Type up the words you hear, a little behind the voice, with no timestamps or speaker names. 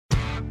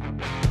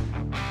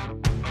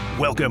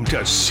Welcome to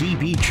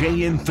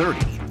CBJ in 30,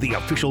 the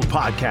official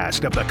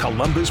podcast of the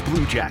Columbus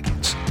Blue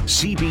Jackets.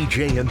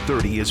 CBJ in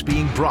 30 is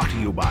being brought to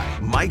you by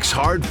Mike's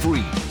Hard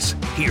Freeze.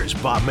 Here's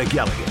Bob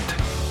McElligott.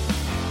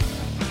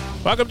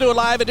 Welcome to a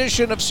live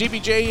edition of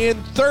CBJ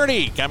in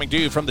 30, coming to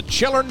you from the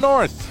Chiller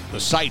North, the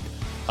site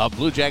of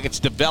Blue Jackets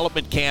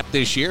development camp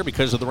this year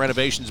because of the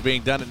renovations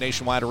being done at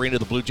Nationwide Arena.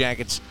 The Blue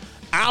Jackets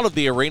out of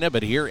the arena,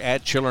 but here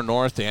at Chiller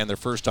North, and their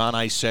first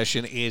on-ice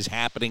session is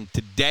happening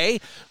today.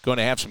 Going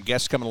to have some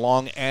guests coming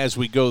along as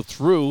we go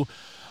through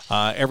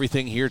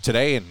everything here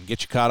today and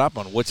get you caught up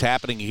on what's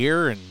happening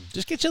here and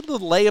just get you the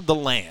lay of the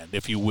land,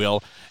 if you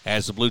will,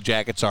 as the Blue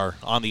Jackets are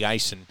on the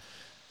ice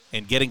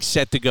and getting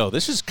set to go.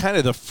 This is kind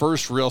of the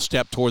first real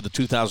step toward the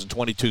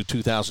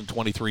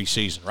 2022-2023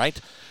 season,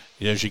 right?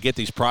 As you get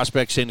these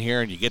prospects in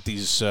here and you get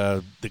these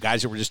the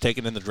guys that were just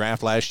taken in the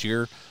draft last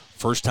year,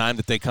 first time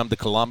that they come to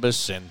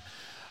Columbus, and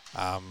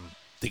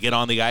they get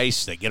on the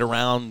ice, they get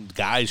around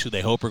guys who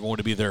they hope are going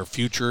to be their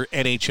future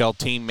NHL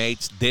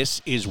teammates.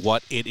 This is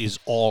what it is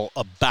all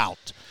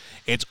about.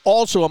 It's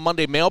also a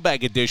Monday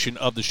mailbag edition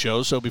of the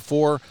show, so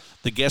before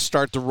the guests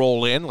start to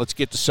roll in, let's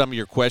get to some of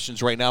your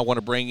questions right now. I want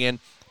to bring in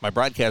my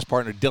broadcast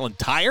partner, Dylan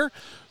Tyre,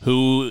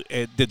 who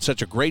did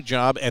such a great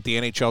job at the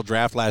NHL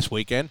draft last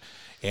weekend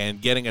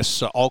and getting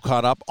us all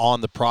caught up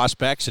on the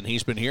prospects. And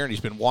he's been here, and he's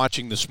been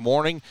watching this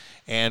morning,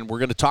 and we're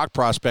going to talk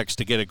prospects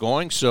to get it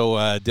going. So,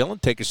 Dylan,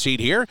 take a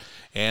seat here,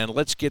 and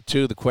let's get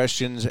to the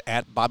questions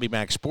at Bobby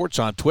Mac Sports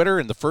on Twitter.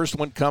 And the first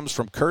one comes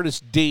from Curtis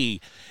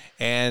D.,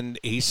 and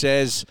he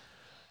says,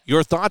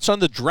 your thoughts on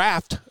the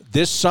draft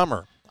this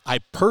summer? I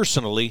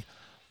personally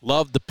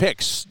love the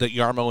picks that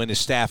Jarmo and his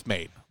staff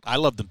made. I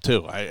love them,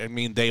 too. I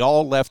mean, they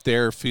all left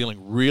there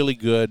feeling really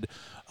good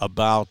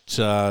about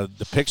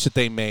the picks that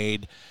they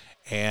made.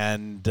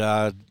 And,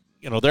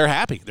 they're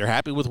happy. They're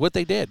happy with what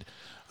they did.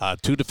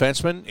 Two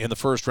defensemen in the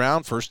first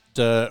round.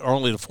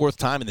 Only the fourth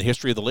time in the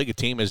history of the league a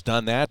team has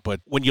done that. But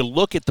when you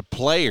look at the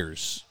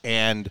players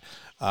and,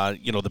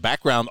 the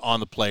background on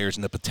the players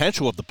and the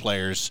potential of the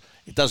players,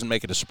 it doesn't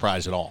make it a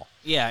surprise at all.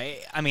 Yeah,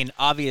 I mean,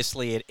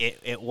 obviously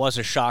it was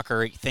a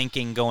shocker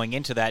thinking going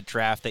into that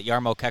draft that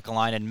Jarmo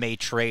Kekalainen may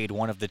trade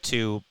one of the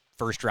two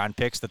first-round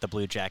picks that the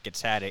Blue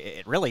Jackets had.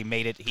 It really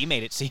made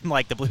it seem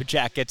like the Blue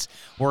Jackets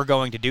were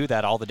going to do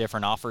that, all the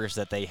different offers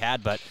that they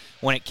had. But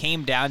when it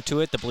came down to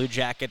it, the Blue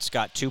Jackets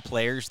got two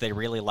players they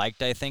really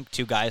liked, I think,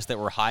 two guys that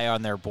were high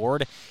on their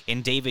board.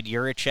 In David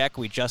Jiricek,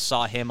 we just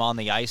saw him on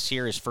the ice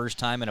here, his first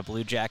time in a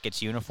Blue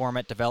Jackets uniform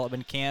at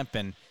development camp,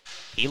 and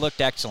he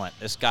looked excellent.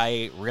 This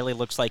guy really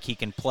looks like he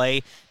can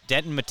play.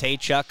 Denton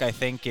Mateychuk, I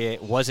think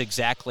it was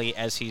exactly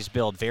as he's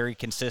built. Very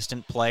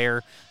consistent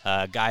player,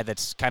 guy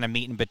that's kind of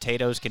meat and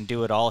potatoes, can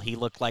do it all. He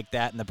looked like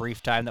that in the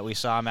brief time that we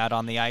saw him out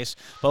on the ice.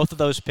 Both of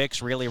those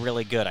picks really,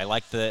 really good. I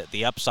like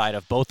the upside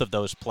of both of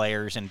those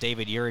players, and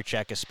David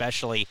Jiricek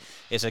especially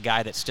is a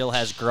guy that still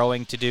has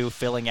growing to do,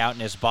 filling out in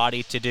his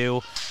body to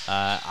do.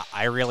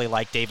 I really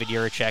like David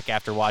Jiricek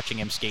after watching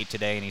him skate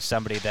today, and he's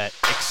somebody that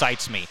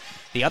excites me.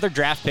 The other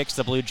draft picks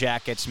the Blue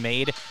Jackets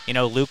made,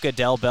 Luca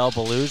Del Bel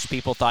Belluz,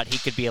 people thought he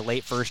could be a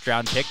late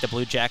first-round pick. The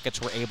Blue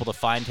Jackets were able to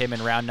find him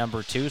in round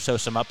number 2, so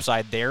some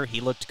upside there.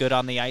 He looked good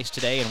on the ice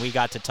today, and we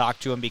got to talk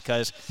to him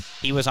because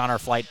he was on our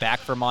flight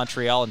back from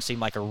Montreal and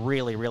seemed like a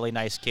really, really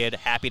nice kid,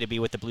 happy to be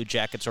with the Blue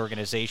Jackets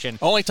organization.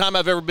 Only time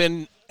I've ever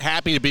been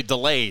happy to be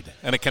delayed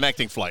in a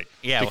connecting flight.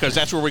 Yeah, because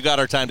that's where we got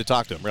our time to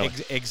talk to him, really.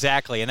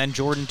 Exactly. And then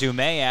Jordan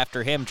Dumais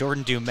after him.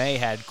 Jordan Dumais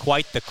had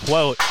quite the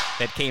quote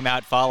that came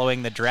out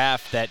following the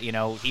draft that,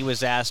 he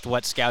was asked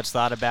what scouts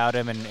thought about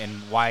him and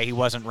why he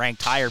wasn't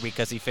ranked higher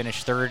because he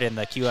finished third in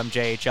the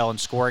QMJHL in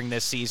scoring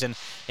this season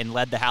and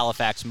led the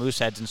Halifax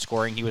Mooseheads in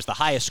scoring. He was the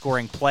highest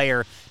scoring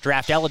player,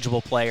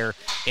 draft-eligible player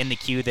in the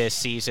Q this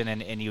season,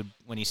 and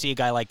when you see a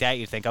guy like that,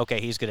 you think, okay,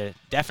 he's going to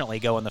definitely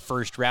go in the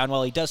first round.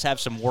 Well, he does have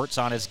some warts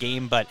on his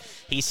game, but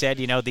he said,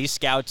 these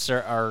scouts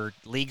are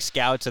league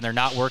scouts, and they're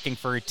not working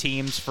for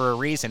teams for a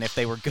reason. If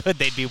they were good,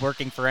 they'd be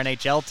working for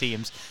NHL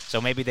teams, so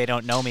maybe they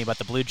don't know me, but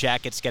the Blue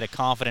Jackets get a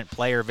confident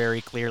player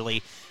very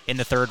clearly in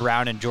the third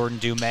round, and Jordan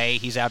Dumais,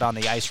 he's out on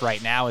the ice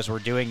right now as we're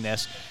doing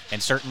this,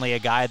 and certainly a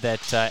guy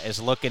that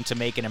is looking to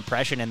make an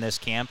impression in this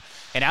camp.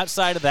 And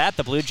outside of that,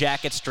 the Blue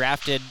Jackets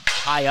drafted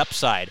high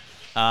upside.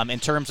 In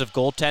terms of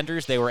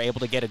goaltenders, they were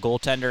able to get a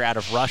goaltender out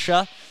of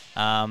Russia.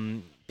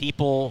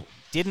 People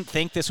didn't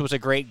think this was a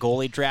great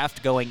goalie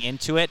draft going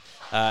into it.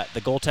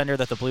 The goaltender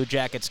that the Blue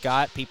Jackets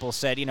got, people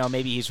said,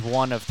 maybe he's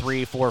one of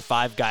 3, 4,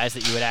 5 guys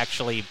that you would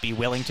actually be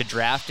willing to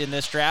draft in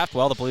this draft.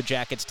 Well, the Blue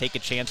Jackets take a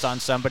chance on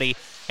somebody,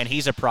 and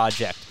he's a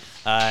project.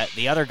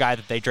 The other guy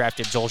that they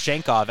drafted,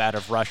 Zolchenkov out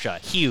of Russia,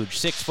 huge,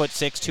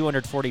 6'6",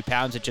 240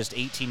 pounds at just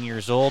 18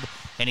 years old,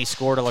 and he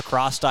scored a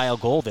lacrosse-style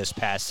goal this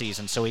past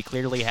season, so he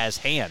clearly has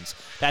hands.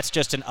 That's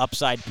just an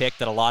upside pick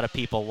that a lot of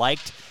people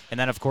liked. And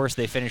then, of course,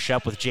 they finish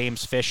up with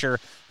James Fisher,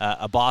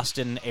 a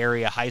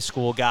Boston-area high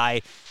school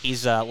guy.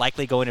 He's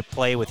likely going to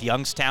play with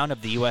Youngstown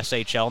of the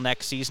USHL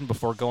next season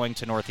before going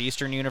to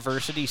Northeastern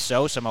University,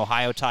 so some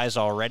Ohio ties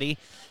already.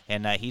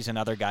 And he's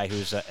another guy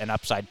who's an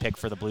upside pick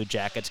for the Blue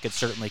Jackets, could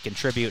certainly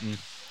contribute. And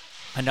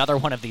Another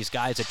one of these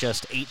guys at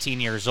just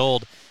 18 years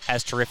old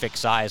has terrific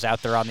size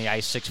out there on the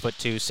ice,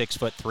 6'2",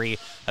 6'3",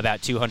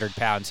 about 200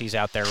 pounds. He's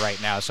out there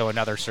right now, so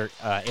another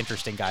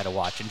interesting guy to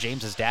watch. And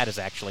James's dad is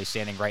actually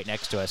standing right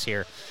next to us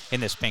here in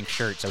this pink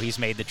shirt, so he's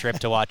made the trip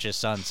to watch his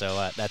son.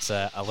 So that's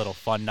a little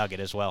fun nugget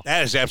as well.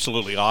 That is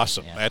absolutely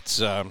awesome. Yeah.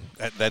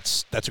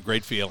 That's a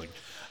great feeling.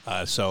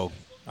 So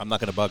I'm not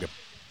going to bug him.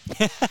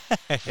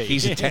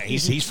 He's intent.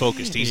 He's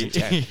focused. He's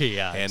intent.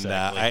 Yeah, and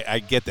exactly. I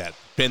get that.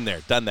 Been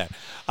there, done that.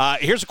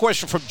 Here's a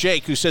question from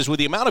Jake, who says, with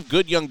the amount of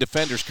good young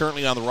defenders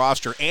currently on the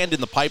roster and in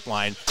the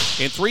pipeline,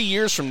 in 3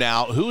 years from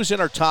now, who's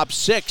in our top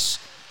 6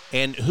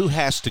 and who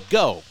has to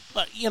go?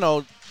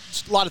 A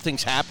lot of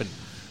things happen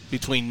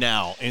between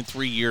now and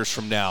 3 years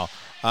from now.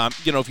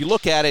 If you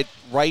look at it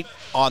right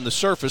on the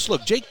surface,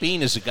 look, Jake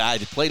Bean is a guy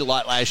that played a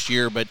lot last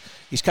year, but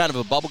he's kind of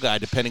a bubble guy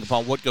depending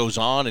upon what goes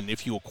on and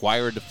if you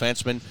acquire a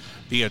defenseman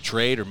via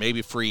trade or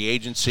maybe free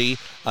agency.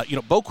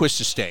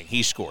 Boquist is staying.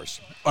 He scores.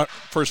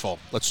 First of all,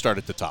 let's start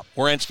at the top.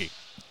 Werenski,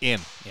 in.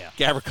 Yeah.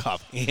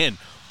 Gavrikov, in.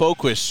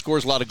 Boquist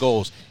scores a lot of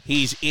goals.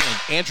 He's in.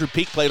 Andrew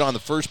Peeke played on the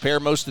first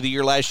pair most of the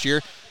year last year.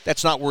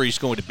 That's not where he's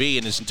going to be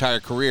in his entire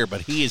career,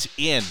 but he is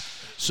in.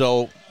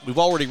 So we've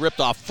already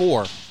ripped off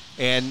 4.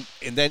 And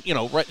then,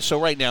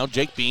 right now,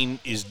 Jake Bean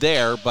is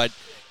there. But,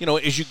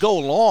 as you go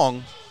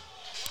along,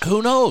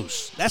 who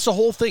knows? That's the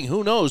whole thing.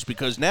 Who knows?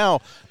 Because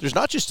now there's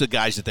not just the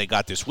guys that they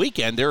got this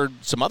weekend. There are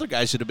some other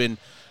guys that have been,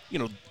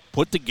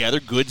 put together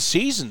good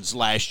seasons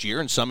last year,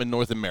 and some in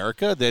North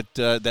America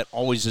that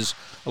always is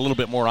a little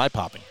bit more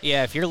eye-popping.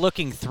 Yeah, if you're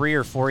looking 3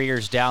 or 4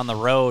 years down the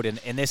road,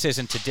 and this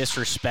isn't to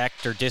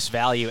disrespect or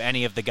disvalue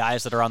any of the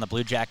guys that are on the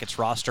Blue Jackets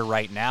roster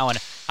right now, and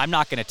I'm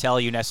not going to tell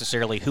you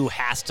necessarily who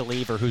has to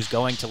leave or who's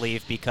going to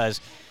leave,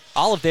 because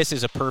all of this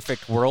is a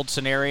perfect world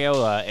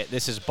scenario.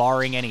 This is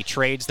barring any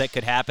trades that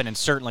could happen, and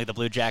certainly the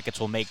Blue Jackets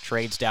will make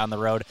trades down the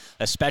road,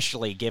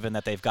 especially given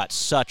that they've got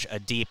such a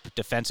deep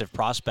defensive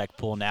prospect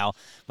pool now.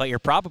 But you're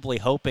probably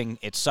hoping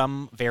it's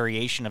some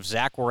variation of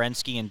Zach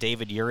Werenski and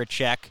David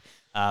Jiricek.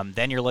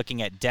 Then you're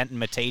looking at Denton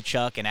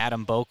Mateychuk and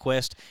Adam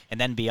Boquist.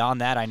 And then beyond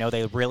that, I know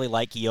they really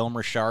like Guillaume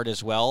Richard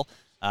as well.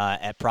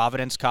 At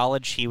Providence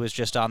College, he was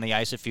just on the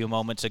ice a few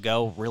moments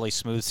ago. Really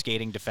smooth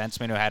skating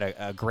defenseman who had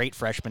a great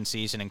freshman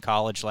season in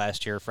college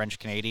last year,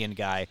 French-Canadian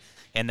guy.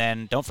 And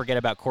then don't forget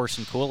about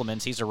Corson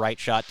Ceulemans. He's a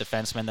right-shot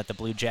defenseman that the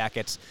Blue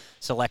Jackets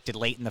selected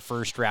late in the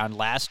first round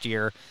last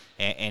year.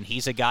 And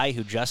he's a guy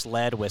who just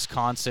led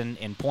Wisconsin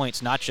in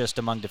points, not just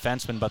among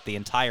defensemen, but the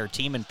entire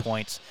team in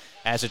points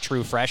as a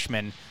true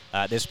freshman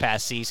this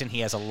past season.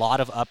 He has a lot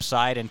of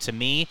upside, and to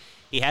me,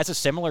 he has a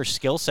similar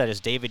skill set as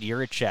David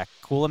Jiricek.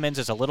 Ceulemans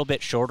is a little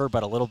bit shorter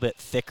but a little bit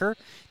thicker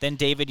than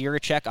David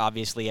Jiricek.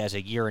 Obviously, has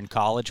a year in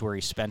college where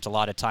he spent a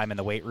lot of time in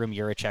the weight room.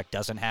 Jiricek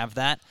doesn't have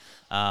that.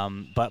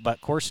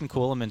 But Corson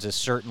Ceulemans is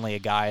certainly a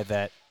guy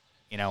that,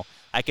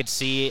 I could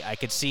see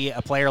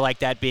a player like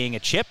that being a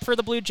chip for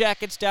the Blue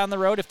Jackets down the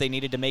road if they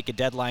needed to make a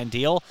deadline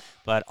deal,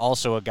 but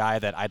also a guy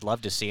that I'd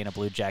love to see in a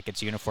Blue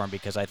Jackets uniform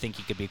because I think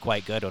he could be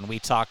quite good. When we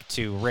talked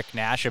to Rick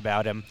Nash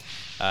about him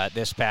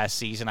this past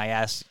season, I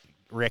asked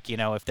Rick,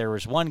 if there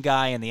was one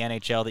guy in the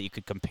NHL that you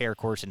could compare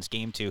Corson's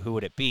game to, who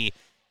would it be?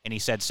 And he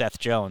said Seth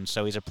Jones.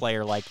 So he's a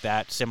player like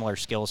that, similar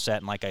skill set.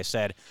 And like I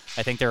said,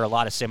 I think there are a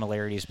lot of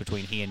similarities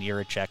between he and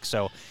Jiricek.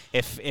 So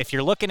if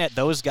you're looking at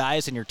those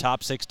guys in your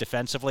top 6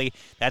 defensively,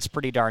 that's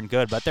pretty darn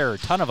good. But there are a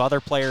ton of other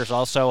players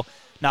also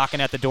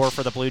knocking at the door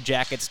for the Blue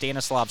Jackets.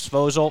 Stanislav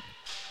Svozil.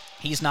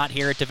 He's not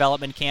here at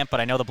development camp,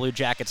 but I know the Blue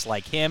Jackets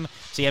like him.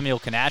 Samuel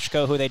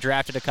Konachko, who they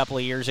drafted a couple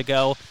of years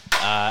ago,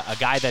 a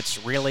guy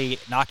that's really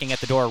knocking at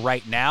the door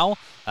right now,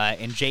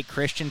 and Jake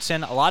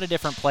Christensen. A lot of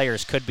different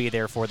players could be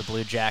there for the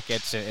Blue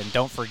Jackets, and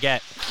don't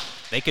forget,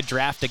 they could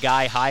draft a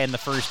guy high in the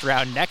first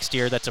round next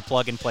year that's a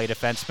plug-and-play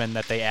defenseman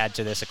that they add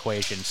to this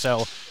equation.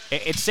 So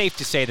it's safe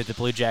to say that the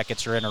Blue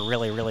Jackets are in a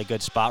really, really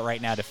good spot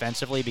right now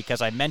defensively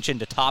because I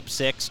mentioned a top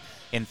 6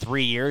 in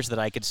 3 years that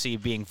I could see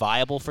being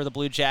viable for the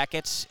Blue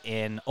Jackets,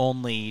 and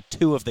only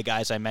 2 of the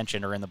guys I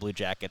mentioned are in the Blue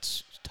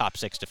Jackets' top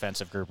 6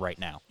 defensive group right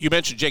now. You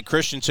mentioned Jake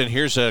Christensen.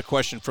 Here's a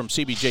question from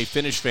CBJ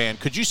Finnish fan.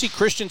 Could you see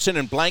Christensen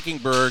and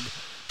Blankenberg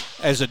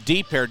as a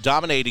D pair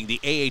dominating the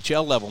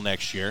AHL level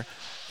next year?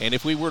 And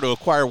if we were to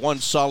acquire one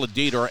solid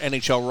D to our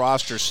NHL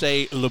roster,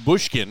 say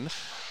Lyubushkin,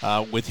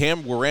 with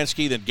him,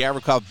 Werenski, then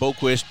Gavrikov,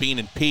 Boquist, Bean,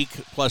 and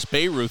Peeke, plus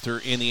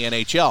Bayreuther in the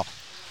NHL.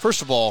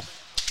 First of all,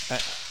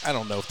 I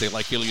don't know if they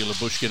like Ilya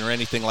Lyubushkin or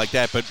anything like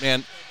that, but,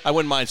 man, I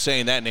wouldn't mind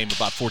saying that name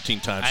about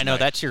 14 times I know,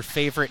 that's your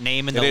favorite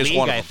name in the league,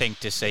 I think,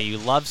 to say. You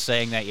love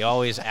saying that. You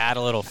always add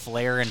a little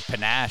flair and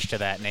panache to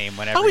that name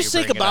whenever you bring it up. I always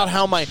think about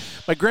how my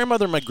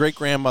grandmother and my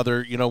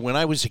great-grandmother, when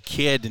I was a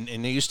kid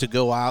and they used to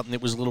go out and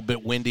it was a little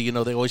bit windy,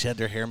 they always had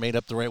their hair made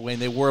up the right way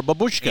and they wore a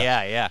babushka.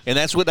 Yeah. And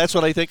that's what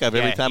I think of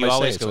every time I say it. You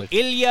always go,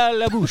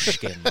 Ilya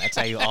Lyubushkin. That's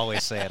how you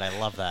always say it. I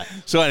love that.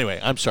 So, anyway,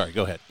 I'm sorry.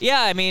 Go ahead.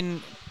 Yeah, I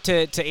mean,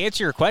 to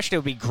answer your question, it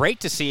would be great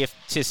to see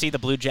the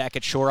Blue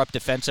Jackets shore up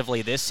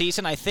defensively this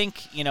season. I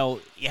think, you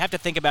have to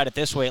think about it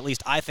this way. At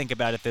least I think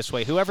about it this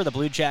way. Whoever the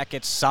Blue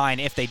Jackets sign,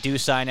 if they do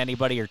sign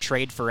anybody or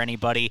trade for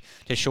anybody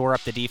to shore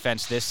up the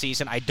defense this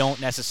season, I don't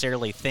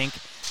necessarily think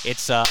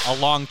it's a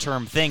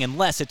long-term thing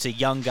unless it's a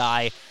young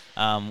guy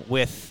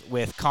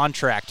with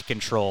contract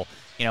control.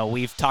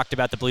 We've talked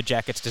about the Blue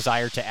Jackets'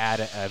 desire to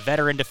add a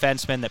veteran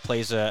defenseman that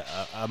plays a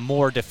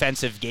more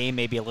defensive game,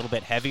 maybe a little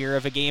bit heavier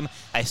of a game.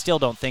 I still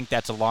don't think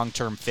that's a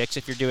long-term fix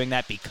if you're doing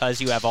that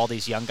because you have all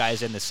these young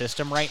guys in the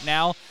system right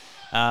now.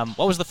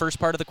 What was the first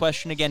part of the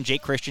question again?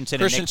 Jake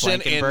Christensen and Nick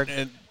Blankenburg?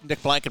 And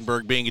Nick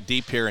Blankenburg being a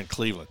deep here in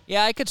Cleveland.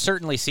 Yeah, I could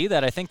certainly see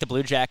that. I think the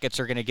Blue Jackets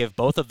are going to give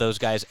both of those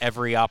guys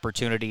every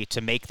opportunity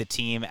to make the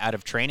team out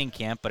of training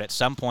camp, but at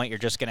some point you're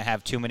just going to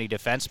have too many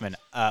defensemen.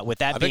 I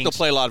think they'll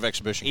play a lot of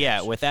exhibition games.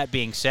 Yeah, with that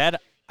being said,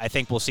 I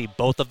think we'll see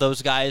both of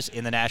those guys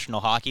in the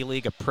National Hockey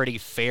League a pretty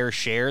fair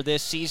share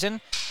this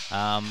season.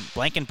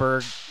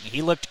 Blankenburg,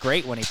 he looked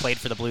great when he played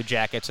for the Blue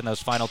Jackets in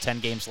those final 10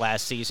 games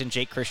last season.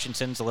 Jake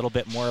Christensen's a little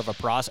bit more of a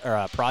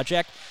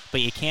project,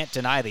 but you can't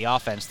deny the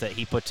offense that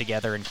he put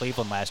together in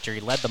Cleveland last year.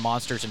 He led the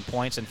Monsters in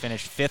points and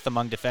finished 5th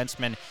among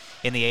defensemen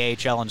in the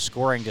AHL in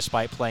scoring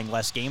despite playing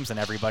less games than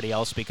everybody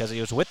else because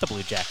he was with the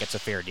Blue Jackets a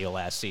fair deal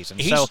last season.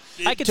 So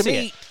I could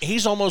see it.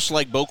 He's almost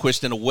like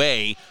Boquist in a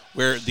way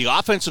where the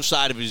offensive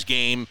side of his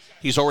game,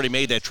 he's already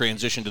made that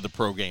transition to the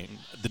pro game.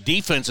 The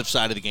defensive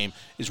side of the game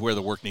is where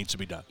the work needs to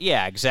be done.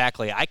 Yeah,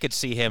 exactly. I could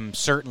see him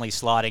certainly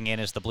slotting in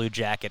as the Blue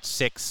Jackets'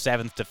 6th,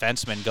 7th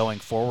defenseman going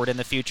forward in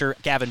the future.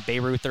 Gavin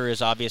Bayreuther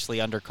is obviously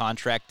under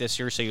contract this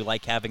year, so you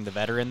like having the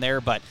veteran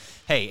there. But,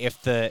 hey,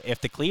 if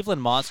the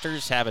Cleveland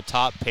Monsters have a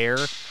top pair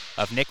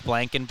of Nick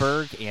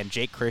Blankenburg and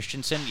Jake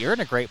Christensen, you're in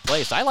a great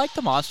place. I like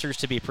the Monsters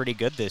to be pretty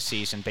good this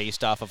season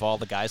based off of all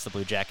the guys the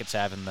Blue Jackets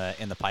have in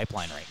the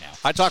pipeline right now.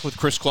 I talked with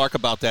Chris Clark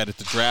about that at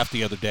the draft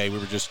the other day. We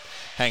were just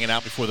hanging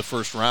out before the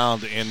first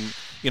round, and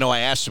I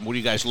asked him, what are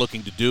you guys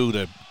looking to do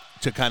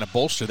to kind of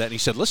bolster that? And he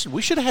said, listen,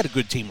 we should have had a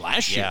good team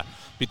last year.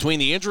 Between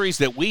the injuries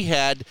that we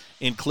had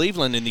in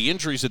Cleveland and the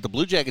injuries that the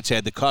Blue Jackets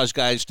had that caused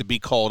guys to be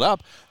called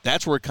up,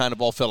 that's where it kind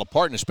of all fell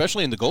apart, and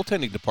especially in the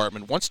goaltending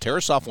department. Once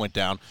Tarasov went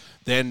down,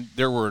 then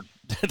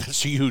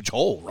that's a huge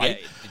hole,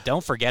 right? Yeah,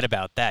 don't forget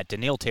about that.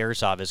 Daniil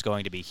Tarasov is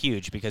going to be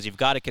huge because you've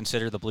got to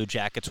consider the Blue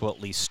Jackets will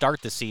at least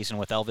start the season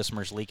with Elvis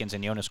Merzlikins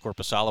and Jonas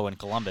Korpisalo in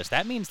Columbus.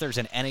 That means there's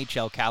an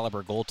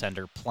NHL-caliber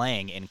goaltender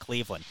playing in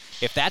Cleveland.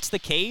 If that's the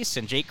case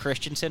and Jake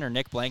Christensen or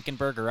Nick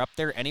Blankenburg are up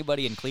there,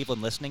 anybody in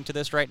Cleveland listening to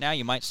this right now,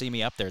 you might see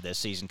me up there this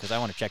season because I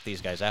want to check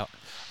these guys out.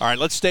 All right,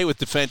 let's stay with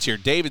defense here.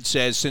 David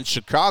says, since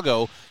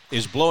Chicago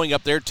is blowing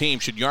up their team,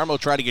 should Jarmo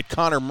try to get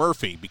Connor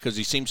Murphy because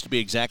he seems to be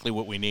exactly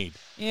what we need?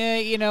 Yeah,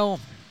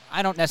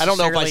 I don't necessarily. I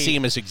don't know if I see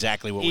him as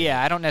exactly what we need.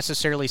 Yeah, I don't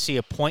necessarily see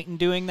a point in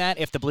doing that.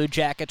 If the Blue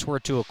Jackets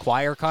were to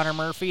acquire Connor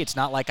Murphy, it's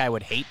not like I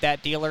would hate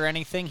that deal or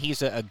anything.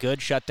 He's a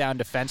good shutdown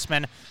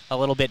defenseman, a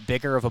little bit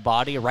bigger of a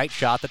body, a right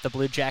shot that the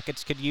Blue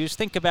Jackets could use.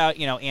 Think about,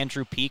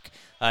 Andrew Peeke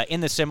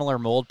in the similar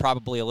mold,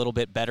 probably a little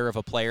bit better of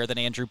a player than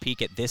Andrew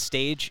Peeke at this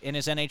stage in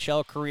his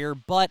NHL career,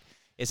 but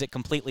is it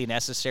completely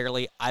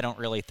necessarily? I don't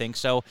really think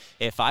so.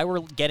 If I were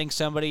getting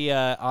somebody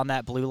on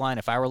that blue line,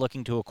 if I were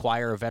looking to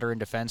acquire a veteran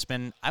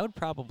defenseman, I would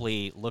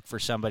probably look for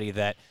somebody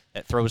that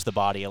throws the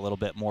body a little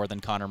bit more than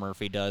Connor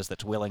Murphy does,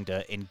 that's willing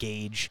to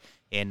engage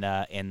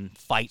in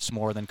fights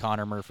more than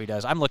Connor Murphy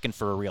does. I'm looking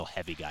for a real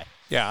heavy guy.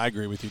 Yeah, I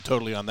agree with you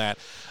totally on that.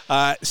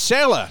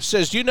 Sela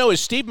says, do you know, has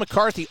Steve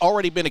McCarthy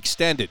already been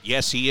extended?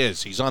 Yes, he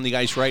is. He's on the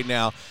ice right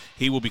now.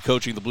 He will be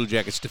coaching the Blue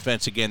Jackets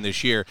defense again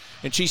this year.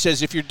 And she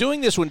says, if you're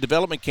doing this when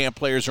development camp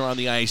players are on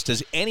the ice,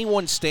 does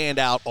anyone stand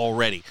out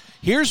already?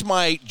 Here's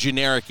my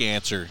generic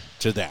answer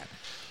to that.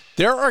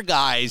 There are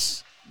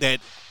guys that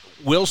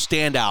will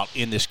stand out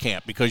in this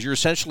camp because you're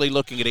essentially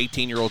looking at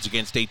 18-year-olds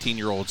against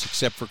 18-year-olds,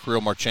 except for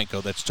Kirill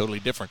Marchenko. That's totally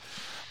different.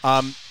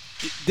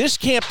 This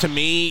camp, to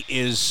me,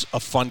 is a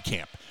fun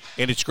camp.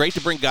 And it's great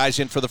to bring guys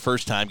in for the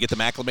first time, get them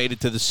acclimated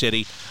to the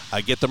city,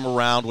 get them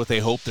around what they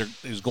hope there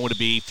is going to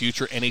be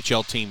future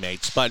NHL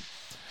teammates. But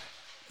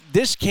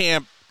this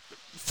camp,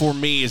 for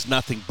me, is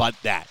nothing but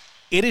that.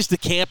 It is the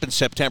camp in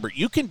September.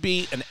 You can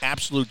be an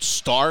absolute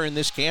star in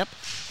this camp,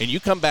 and you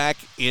come back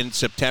in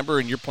September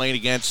and you're playing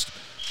against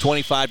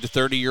 25 to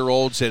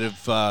 30-year-olds that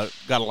have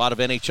got a lot of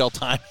NHL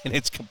time, and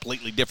it's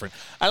completely different.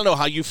 I don't know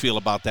how you feel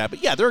about that,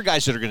 but, yeah, there are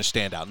guys that are going to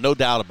stand out, no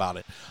doubt about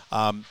it.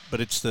 But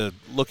it's the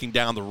looking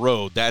down the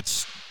road.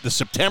 That's the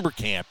September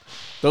camp.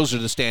 Those are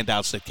the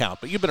standouts that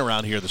count. But you've been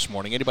around here this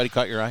morning. Anybody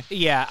caught your eye?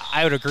 Yeah,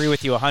 I would agree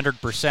with you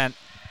 100%.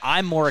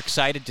 I'm more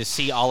excited to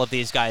see all of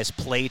these guys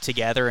play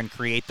together and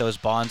create those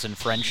bonds and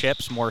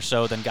friendships more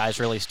so than guys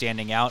really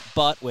standing out.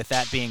 But with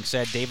that being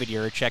said, David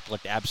Jiricek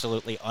looked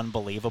absolutely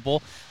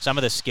unbelievable. Some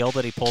of the skill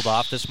that he pulled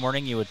off this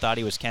morning, you would thought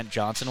he was Kent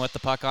Johnson with the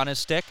puck on his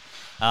stick.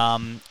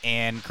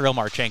 and Kirill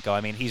Marchenko.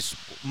 I mean, he's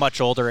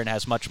much older and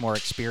has much more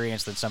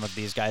experience than some of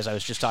these guys. I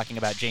was just talking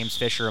about James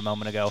Fisher a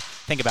moment ago.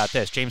 Think about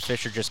this. James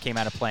Fisher just came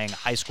out of playing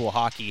high school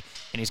hockey,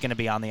 and he's going to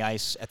be on the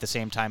ice at the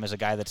same time as a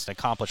guy that's an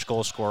accomplished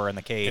goal scorer in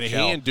the KHL. And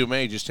he and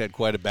Dumais just had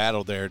quite a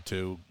battle there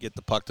to get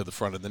the puck to the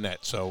front of the net.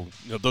 So,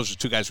 those are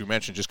two guys we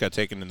mentioned just got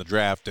taken in the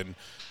draft, and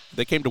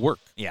they came to work.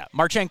 Yeah,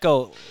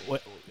 Marchenko,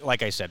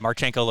 like I said,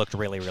 Marchenko looked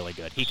really, really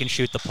good. He can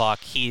shoot the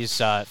puck.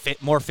 He's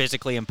more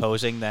physically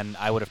imposing than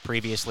I would have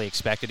previously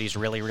expected. He's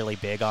really, really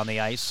big on the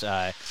ice.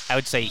 I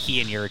would say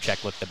he and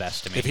Jiricek look the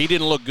best to me. If he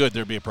didn't look good,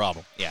 there'd be a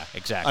problem. Yeah,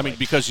 exactly. I mean,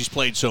 because he's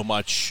played so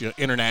much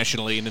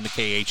internationally and in the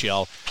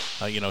KHL,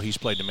 he's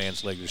played the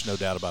man's league. There's no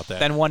doubt about that.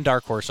 Then one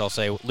dark horse, I'll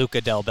say, Luca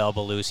Del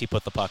Belbaluz. He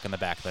put the puck in the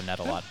back of the net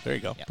a lot. There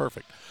you go. Yeah.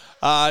 Perfect.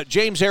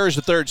 James Harris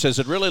III says,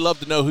 I'd really love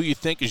to know who you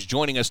think is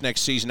joining us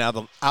next season out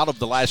of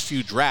the last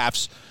few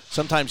drafts.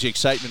 Sometimes the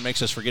excitement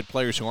makes us forget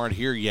players who aren't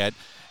here yet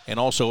and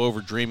also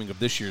over-dreaming of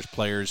this year's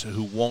players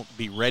who won't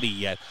be ready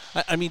yet.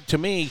 I mean, to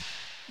me,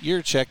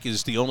 Jiricek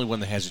is the only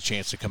one that has a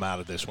chance to come out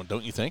of this one,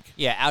 don't you think?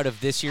 Yeah, out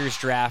of this year's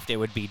draft, it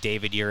would be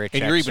David Jiricek.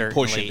 And you're even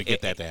certainly. pushing to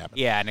get that to happen.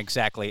 Yeah, and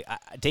exactly.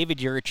 David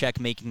Jiricek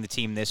making the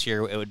team this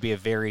year, it would be a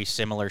very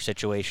similar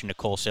situation to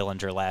Cole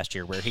Sillinger last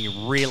year, where he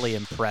really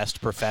impressed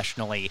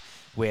professionally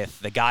with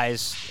the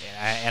guys,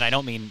 and I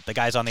don't mean the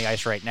guys on the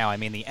ice right now. I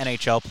mean the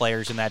NHL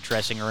players in that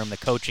dressing room, the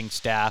coaching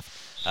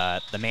staff,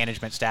 the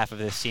management staff of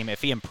this team.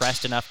 If he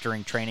impressed enough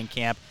during training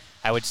camp,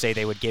 I would say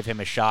they would give him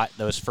a shot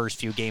those first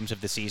few games of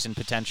the season,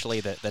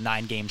 potentially, the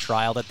 9-game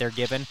trial that they're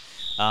given.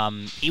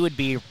 He would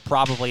be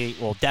probably,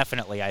 well,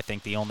 definitely, I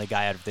think, the only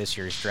guy out of this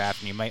year's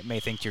draft. And you may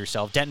think to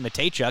yourself, Denton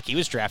Mateychuk, he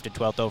was drafted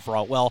 12th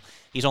overall. Well,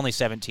 he's only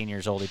 17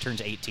 years old. He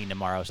turns 18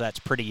 tomorrow, so that's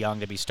pretty young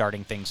to be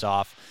starting things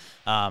off.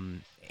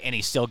 And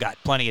he's still got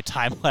plenty of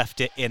time left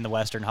in the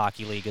Western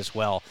Hockey League as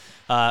well.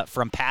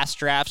 From past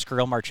drafts,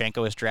 Kirill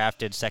Marchenko was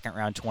drafted second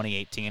round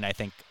 2018. I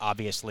think,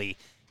 obviously,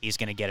 he's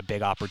going to get a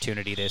big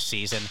opportunity this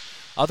season.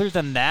 Other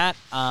than that,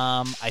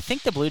 I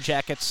think the Blue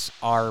Jackets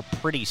are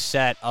pretty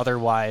set.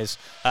 Otherwise,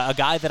 a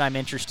guy that I'm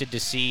interested to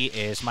see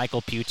is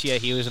Michael Putia.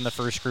 He was in the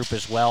first group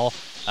as well.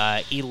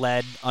 He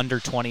led under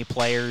 20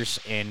 players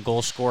in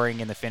goal scoring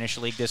in the Finnish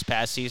League this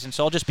past season.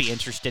 So I'll just be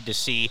interested to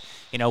see,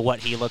 what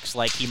he looks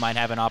like. He might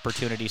have an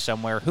opportunity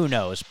somewhere. Who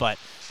knows? But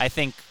I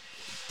think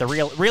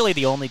really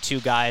the only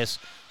two guys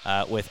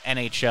with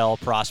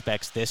NHL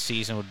prospects this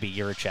season would be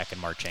Jiricek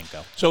and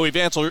Marchenko. So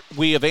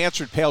we have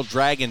answered Pale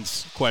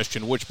Dragon's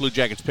question, which Blue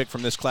Jackets pick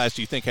from this class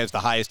do you think has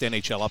the highest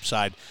NHL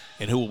upside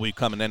and who will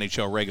become an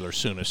NHL regular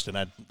soonest?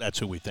 And that's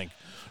who we think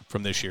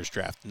from this year's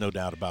draft. No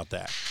doubt about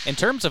that. In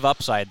terms of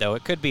upside, though,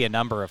 it could be a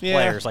number of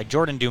players. Like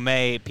Jordan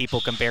Dumais,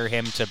 people compare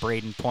him to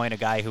Braden Point, a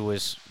guy who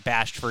was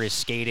bashed for his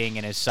skating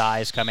and his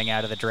size coming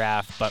out of the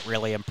draft, but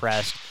really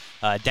impressed.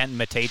 Denton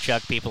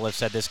Mateychuk, people have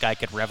said this guy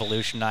could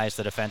revolutionize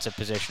the defensive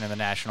position in the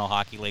National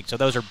Hockey League. So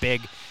those are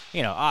big,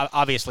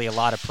 obviously a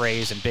lot of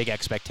praise and big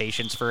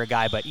expectations for a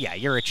guy. But, yeah,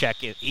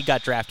 Jiricek, he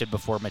got drafted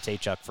before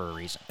Mateychuk for a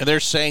reason. And they're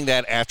saying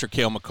that after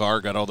Cale Makar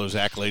got all those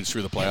accolades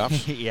through the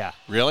playoffs? Yeah.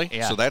 Really?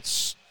 Yeah. So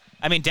that's...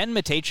 I mean, Denton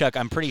Mateychuk,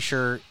 I'm pretty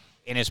sure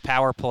in his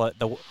power play,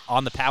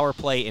 on the power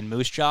play in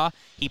Moose Jaw,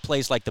 he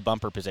plays like the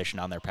bumper position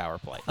on their power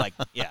play. Like,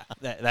 yeah,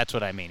 that's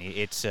what I mean.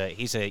 He's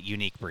a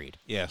unique breed.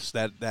 Yes,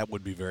 that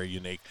would be very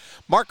unique.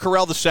 Mark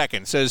Carell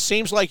II says,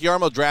 seems like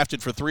Jarmo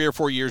drafted for 3 or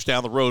 4 years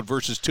down the road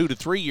versus 2 to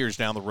 3 years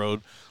down the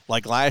road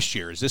like last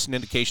year. Is this an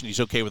indication he's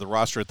okay with the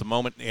roster at the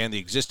moment and the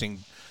existing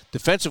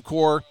defensive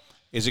core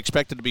is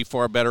expected to be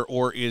far better,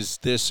 or is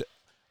this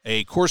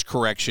a course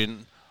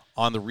correction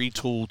on the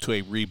retool to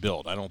a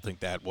rebuild? I don't think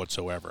that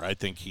whatsoever. I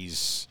think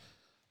he's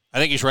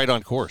right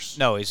on course.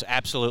 No, he's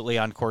absolutely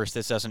on course.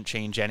 This doesn't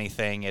change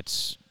anything.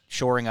 It's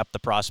shoring up the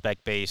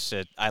prospect base.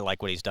 I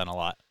like what he's done a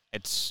lot.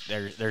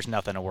 There's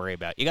nothing to worry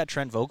about. You got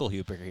Trent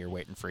Vogelhuber here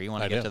waiting for you. You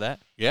want to get to that?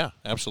 Yeah,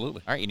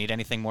 absolutely. All right, you need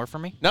anything more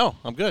from me? No,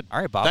 I'm good.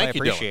 All right, Bob, Thank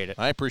you, appreciate Dylan. it.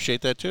 I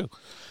appreciate that, too.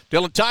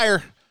 Dylan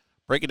Tyre,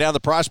 breaking down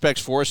the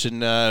prospects for us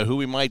and who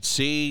we might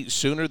see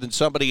sooner than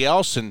somebody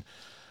else. And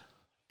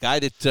guy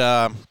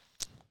that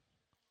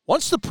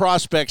once the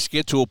prospects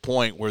get to a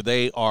point where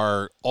they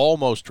are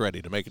almost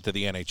ready to make it to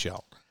the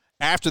NHL,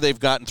 after they've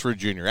gotten through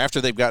junior, after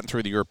they've gotten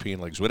through the European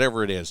leagues,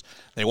 whatever it is,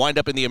 they wind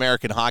up in the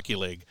American Hockey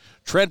League,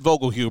 Trent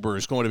Vogelhuber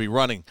is going to be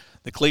running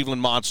the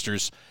Cleveland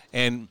Monsters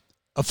and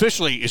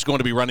officially is going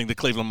to be running the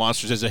Cleveland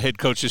Monsters as a head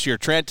coach this year.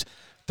 Trent,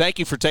 thank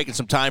you for taking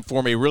some time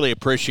for me. Really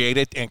appreciate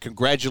it, and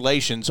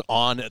congratulations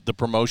on the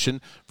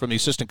promotion from the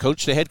assistant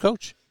coach to head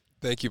coach.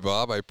 Thank you,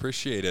 Bob. I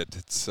appreciate it.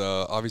 It's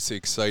obviously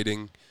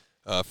exciting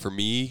for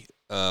me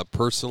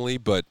personally,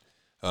 but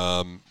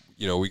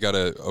we got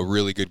a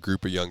really good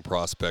group of young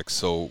prospects,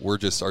 so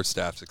our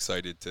staff's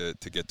excited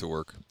to get to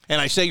work. And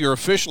I say you're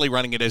officially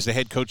running it as the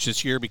head coach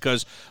this year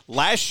because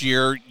last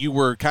year you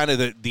were kind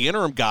of the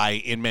interim guy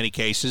in many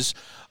cases.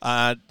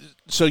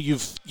 So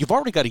you've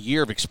already got a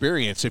year of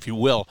experience, if you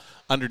will,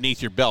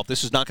 underneath your belt.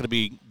 This is not going to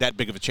be that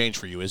big of a change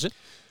for you, is it?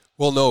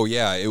 Well, no,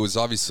 yeah. It was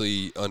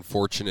obviously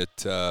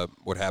unfortunate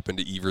what happened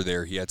to Ever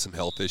there. He had some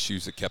health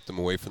issues that kept him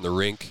away from the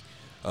rink.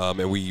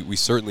 And we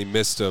certainly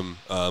missed him.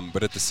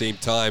 But at the same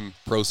time,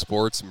 pro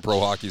sports and pro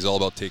hockey is all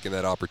about taking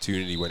that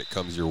opportunity when it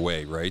comes your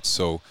way, right?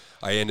 So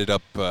I ended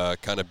up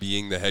kind of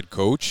being the head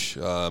coach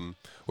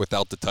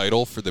without the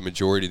title for the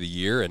majority of the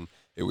year, and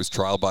it was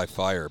trial by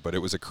fire, but it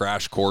was a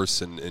crash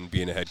course in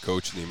being a head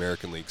coach in the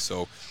American League.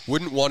 So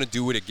wouldn't want to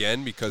do it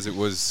again because it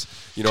was,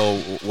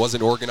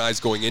 wasn't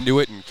organized going into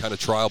it and kind of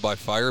trial by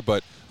fire,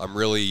 but I'm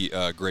really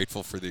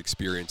grateful for the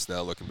experience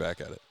now looking back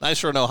at it. Nice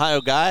for an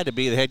Ohio guy to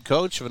be the head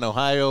coach of an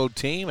Ohio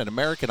team, an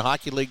American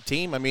Hockey League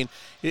team. I mean,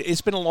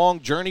 it's been a long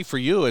journey for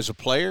you as a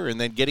player and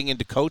then getting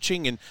into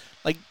coaching. And,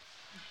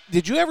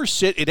 did you ever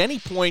sit at any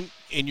point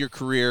in your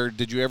career,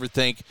 did you ever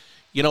think,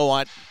 you know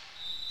what,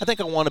 I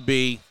think I want to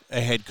be a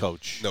head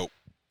coach? Nope.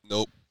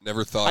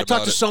 Never thought about it. I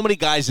talked to so many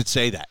guys that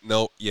say that.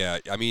 No, yeah.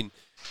 I mean,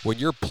 when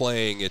you're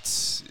playing,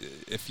 it's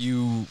if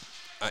you're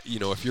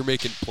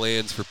making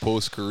plans for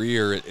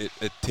post-career,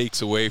 it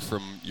takes away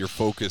from your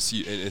focus.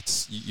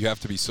 You have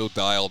to be so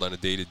dialed on a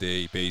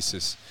day-to-day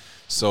basis.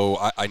 So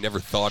I never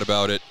thought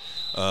about it.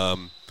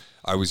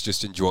 I was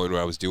just enjoying what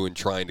I was doing,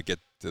 trying to get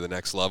to the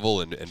next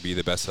level and be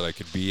the best that I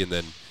could be. And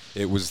then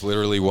it was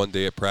literally one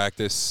day at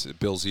practice.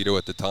 Bill Zito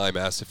at the time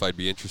asked if I'd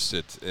be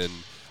interested, and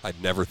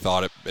I'd never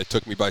thought it. It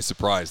took me by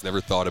surprise.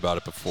 Never thought about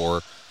it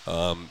before.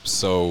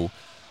 So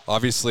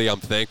obviously, I'm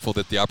thankful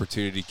that the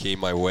opportunity came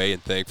my way,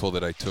 and thankful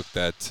that I took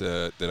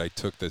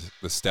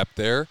the step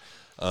there,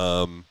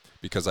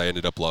 because I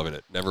ended up loving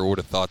it. Never would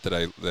have thought that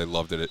I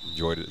loved it,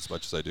 enjoyed it as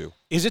much as I do.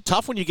 Is it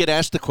tough when you get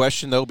asked the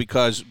question though?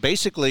 Because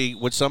basically,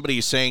 what somebody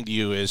is saying to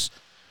you is,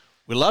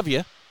 "We love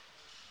you,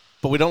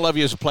 but we don't love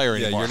you as a player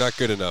anymore." Yeah, you're not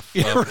good enough.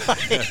 Yeah,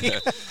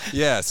 right.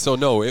 Yeah, so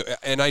no,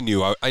 and I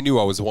knew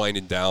I was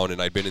winding down,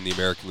 and I'd been in the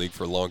American League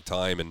for a long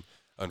time, and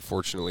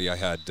unfortunately,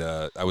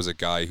 I was a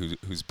guy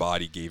whose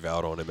body gave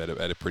out on him at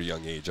a pretty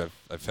young age.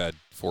 I've had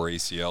 4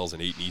 ACLs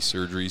and 8 knee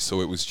surgeries,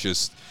 so it was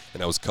just,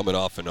 and I was coming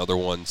off another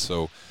one,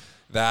 so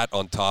that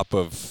on top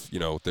of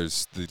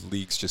there's the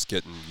league's just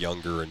getting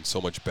younger and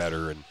so much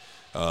better, and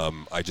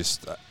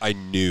I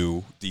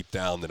knew deep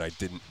down that I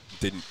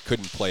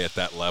couldn't play at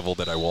that level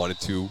that I wanted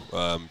to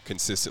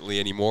consistently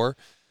anymore.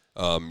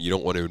 You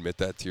don't want to admit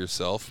that to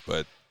yourself,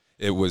 but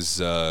it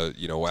was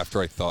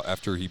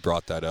after he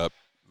brought that up,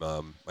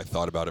 I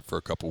thought about it for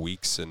a couple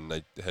weeks, and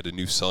I had a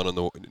new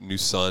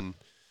son.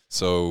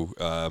 So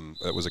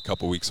that was a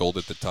couple weeks old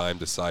at the time.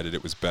 Decided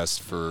it was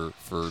best for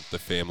the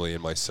family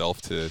and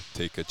myself to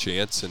take a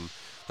chance, and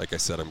like I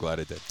said, I'm glad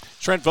I did.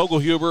 Trent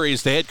Vogelhuber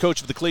is the head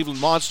coach of the Cleveland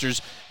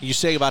Monsters. You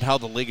say about how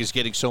the league is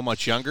getting so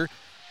much younger.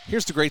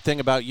 Here's the great thing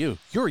about you.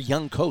 You're a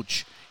young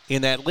coach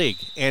in that league,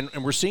 and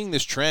we're seeing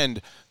this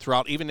trend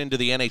throughout even into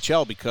the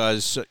NHL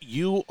because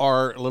you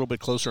are a little bit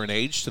closer in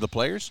age to the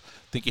players.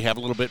 I think you have a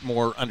little bit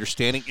more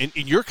understanding. And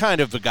you're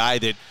kind of a guy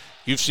that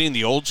you've seen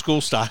the old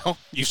school style,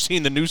 you've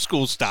seen the new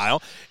school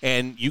style,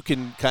 and you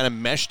can kind of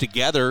mesh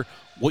together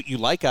what you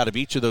like out of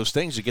each of those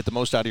things to get the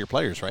most out of your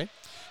players, right?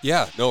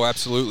 Yeah, no,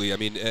 absolutely. I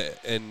mean,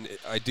 and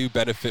I do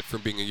benefit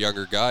from being a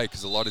younger guy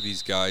because a lot of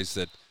these guys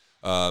that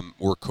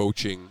we're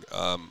coaching,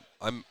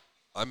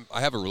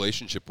 I have a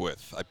relationship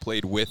with. I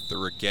played with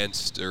or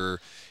against, or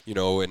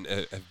and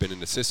have been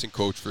an assistant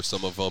coach for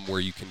some of them,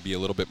 where you can be a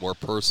little bit more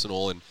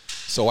personal, and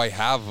so I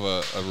have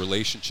a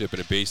relationship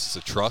and a basis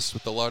of trust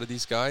with a lot of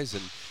these guys,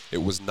 and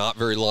it was not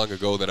very long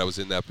ago that I was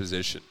in that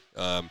position.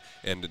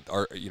 And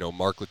our,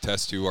 Mark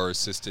Letestu, our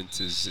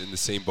assistant, is in the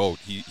same boat.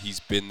 He's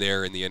been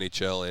there in the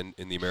NHL and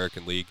in the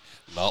American League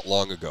not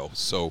long ago.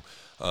 So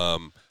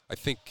I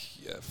think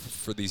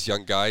for these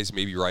young guys,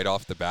 maybe right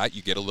off the bat,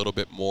 you get a little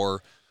bit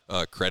more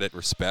credit and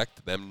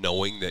respect, them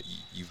knowing that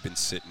you've been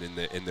sitting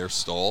in their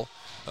stall.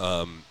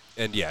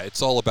 And yeah,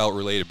 it's all about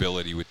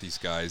relatability with these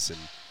guys, and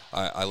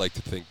I like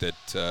to think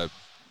that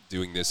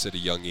doing this at a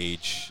young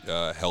age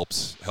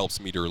helps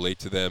me to relate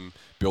to them,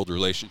 build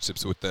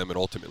relationships with them, and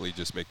ultimately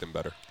just make them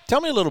better.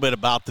 Tell me a little bit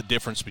about the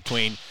difference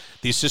between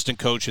the assistant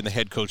coach and the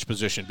head coach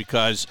position,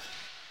 because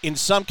in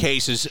some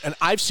cases, and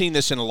I've seen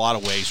this in a lot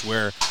of ways,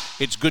 where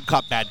it's good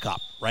cop, bad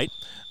cop, right?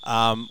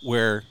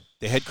 Where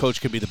the head coach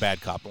can be the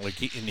bad cop, and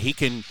he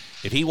can,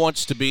 if he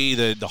wants to be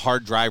the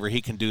hard driver,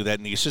 he can do that.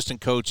 And the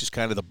assistant coach is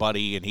kind of the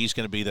buddy, and he's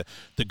going to be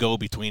the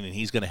go-between, and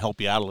he's going to help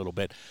you out a little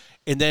bit.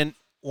 And then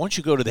once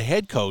you go to the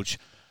head coach,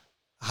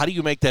 how do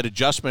you make that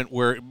adjustment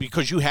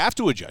because you have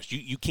to adjust?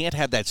 You can't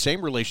have that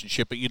same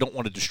relationship, but you don't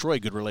want to destroy a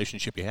good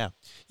relationship you have.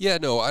 Yeah,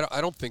 no, I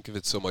don't think of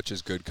it so much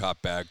as good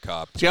cop, bad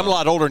cop. See, I'm a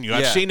lot older than you. Yeah.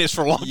 I've seen this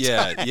for a long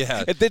time.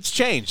 Yeah. It's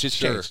changed. It's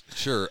changed.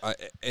 Sure.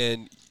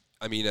 And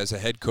I mean, as a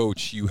head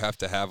coach, you have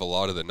to have a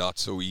lot of the not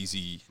so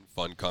easy and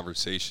fun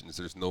conversations.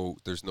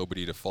 There's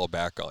nobody to fall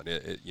back on.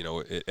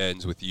 It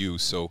ends with you,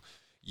 so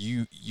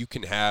you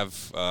can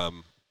have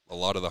a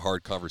lot of the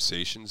hard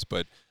conversations.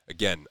 But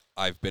again,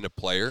 I've been a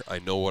player. I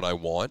know what I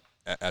want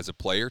as a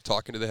player.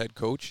 Talking to the head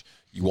coach,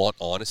 you want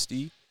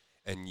honesty,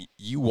 and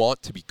you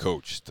want to be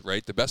coached,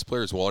 right? The best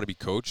players want to be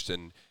coached,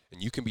 and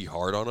you can be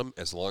hard on them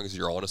as long as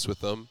you're honest with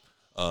them,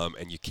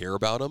 and you care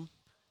about them.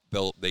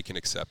 they can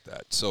accept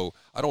that. So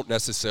I don't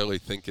necessarily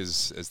think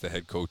as the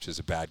head coach is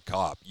a bad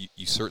cop.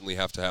 You certainly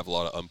have to have a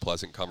lot of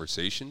unpleasant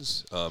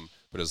conversations,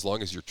 but as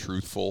long as you're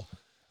truthful,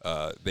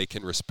 they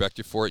can respect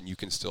you for it, and you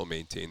can still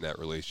maintain that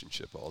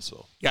relationship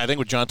also. Yeah, I think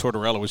when John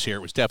Tortorella was here,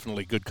 it was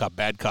definitely good cop,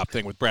 bad cop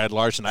thing with Brad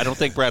Larson. I don't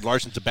think Brad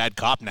Larson's a bad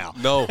cop now.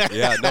 No,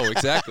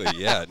 exactly.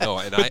 Yeah, no.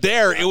 And but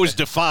it was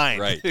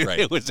defined. Right.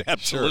 It was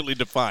absolutely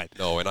defined.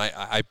 No, and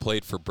I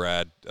played for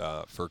Brad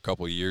for a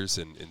couple of years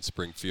in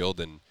Springfield,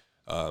 and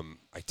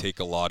I take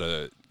a lot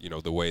of,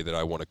 the way that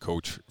I want to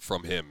coach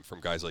from him,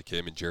 from guys like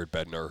him and Jared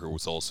Bednar, who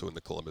was also in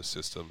the Columbus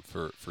system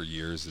for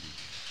years.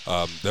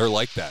 And they're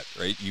like that,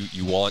 right?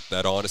 You want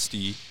that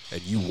honesty,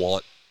 and you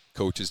want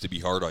coaches to be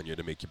hard on you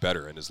to make you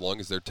better. And as long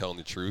as they're telling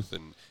the truth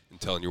and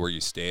telling you where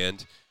you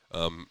stand,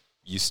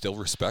 you still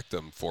respect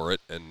them for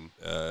it. And,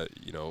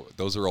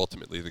 those are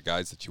ultimately the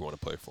guys that you want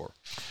to play for.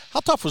 How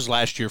tough was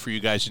last year for you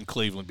guys in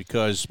Cleveland?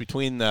 Because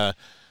between the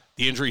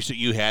injuries that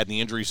you had and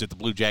the injuries that the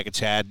Blue Jackets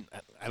had,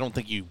 I don't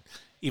think you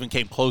even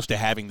came close to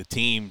having the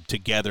team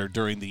together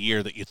during the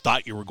year that you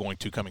thought you were going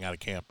to coming out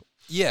of camp.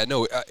 Yeah,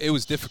 no, it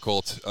was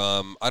difficult.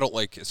 I don't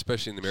like,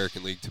 especially in the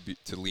American League,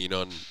 to lean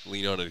on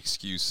an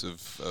excuse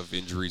of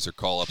injuries or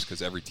call-ups,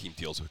 because every team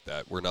deals with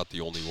that. We're not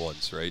the only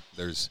ones, right?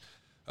 There's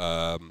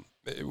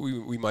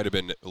we might have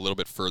been a little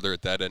bit further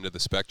at that end of the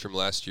spectrum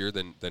last year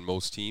than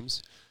most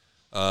teams,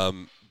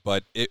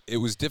 but it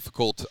was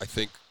difficult, I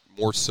think,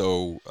 more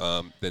so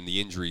than the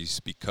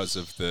injuries because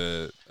of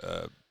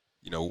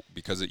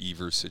because of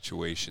Evers'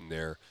 situation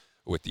there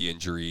with the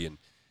injury,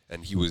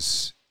 and he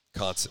was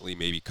constantly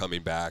maybe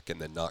coming back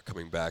and then not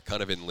coming back,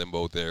 kind of in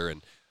limbo there,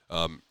 and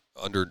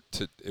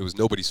it was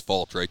nobody's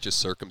fault, right? Just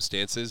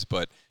circumstances.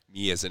 But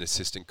me as an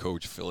assistant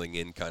coach filling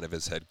in kind of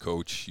as head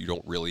coach, you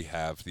don't really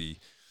have the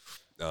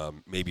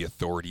maybe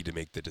authority to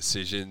make the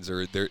decisions,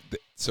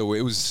 so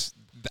it was.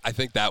 I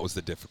think that was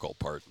the difficult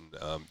part,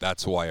 and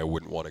that's why I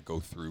wouldn't want to go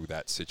through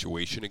that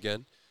situation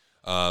again.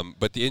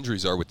 But the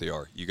injuries are what they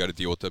are. You got to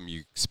deal with them.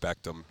 You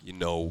expect them.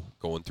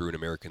 Going through an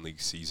American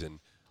League season,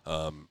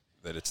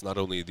 that it's not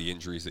only the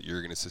injuries that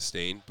you're going to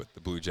sustain, but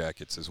the Blue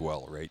Jackets as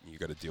well, right? And you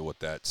got to deal with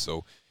that.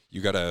 So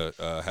you got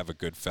to have a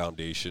good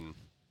foundation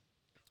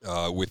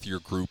with your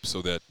group,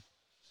 so that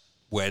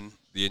when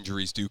the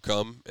injuries do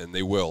come, and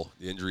they will,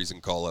 the injuries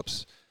and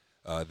call-ups,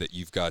 that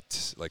you've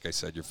got, like I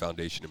said, your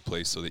foundation in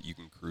place so that you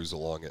can cruise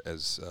along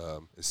as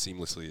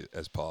seamlessly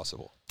as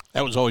possible.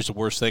 That was always the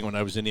worst thing when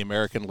I was in the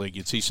American League.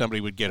 You'd see somebody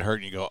would get hurt,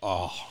 and you go,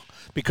 oh,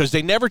 because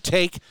they never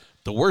take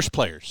the worst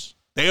players.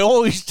 They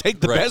always take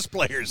the best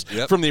players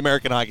from the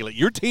American Hockey League.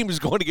 Your team is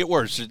going to get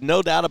worse. There's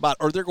no doubt about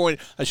it. Or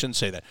I shouldn't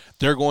say that.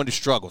 They're going to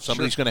struggle.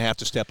 Somebody's going to have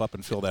to step up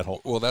and fill that hole.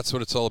 Well, that's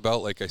what it's all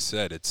about. Like I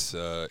said, it's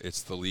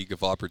the league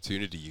of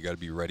opportunity. You got to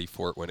be ready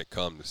for it when it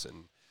comes.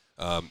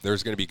 And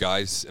there's going to be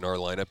guys in our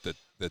lineup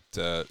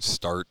that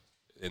start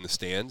in the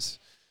stands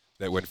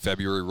that when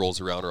February rolls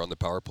around are on the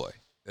power play.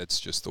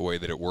 That's just the way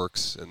that it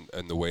works,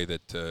 and the way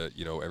that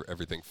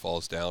everything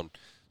falls down.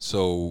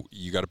 So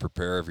you got to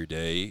prepare every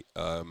day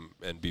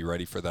and be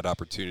ready for that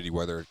opportunity,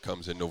 whether it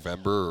comes in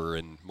November or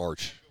in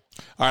March.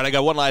 All right, I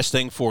got one last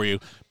thing for you.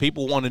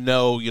 People want to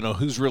know,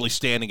 who's really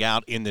standing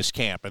out in this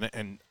camp,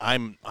 and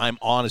I'm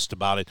honest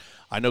about it.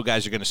 I know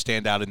guys are going to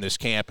stand out in this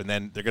camp, and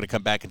then they're going to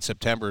come back in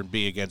September and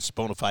be against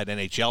bona fide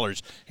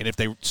NHLers, and if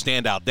they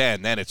stand out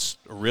then it's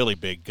a really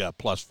big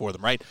plus for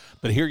them, right?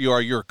 But here you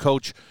are, you're a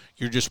coach,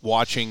 you're just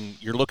watching,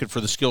 you're looking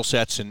for the skill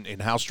sets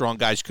and how strong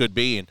guys could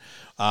be,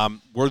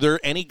 and were there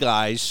any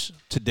guys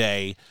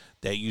today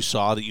that you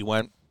saw that you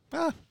went,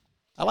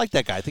 I like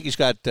that guy. I think he's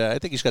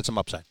got some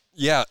upside.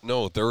 Yeah,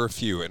 no, there are a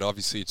few, and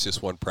obviously it's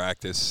just one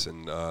practice,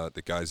 and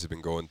the guys have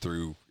been going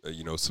through,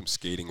 some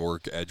skating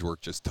work, edge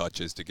work, just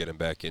touches to get him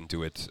back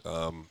into it.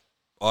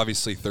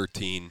 Obviously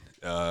 13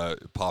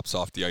 pops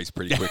off the ice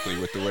pretty quickly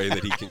with the way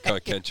that he can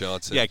cut Kent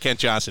Johnson. Yeah, Kent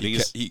Johnson.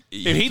 If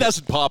he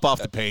doesn't pop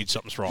off the page,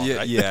 something's wrong,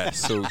 right? Yeah,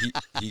 so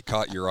he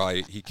caught your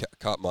eye. He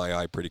caught my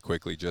eye pretty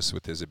quickly just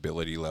with his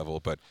ability level,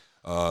 but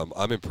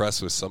I'm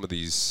impressed with some of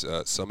these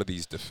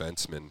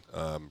defensemen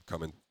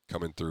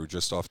coming through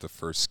just off the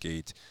first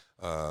skate.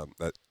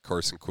 That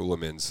Carson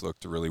Kuhlman's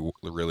looked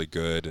really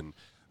good, and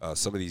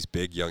some of these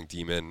big young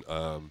D-men.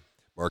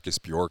 Marcus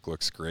Bjork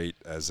looks great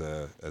as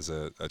a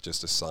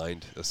just a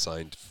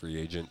signed free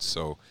agent.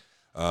 So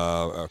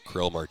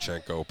Kirill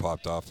Marchenko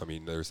popped off. I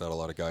mean, there's not a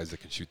lot of guys that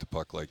can shoot the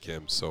puck like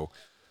him. So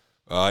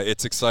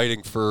it's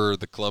exciting for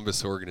the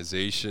Columbus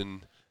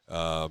organization.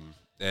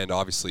 And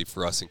obviously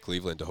for us in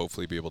Cleveland to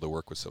hopefully be able to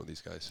work with some of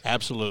these guys.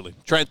 Absolutely.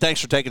 Trent,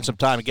 thanks for taking some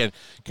time. Again,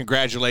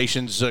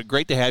 congratulations.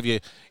 Great to have you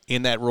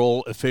in that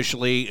role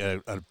officially.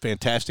 A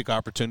fantastic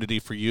opportunity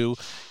for you.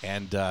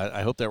 And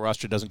I hope that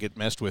roster doesn't get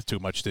messed with too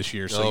much this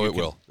year. No, it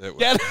will.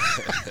 Yeah.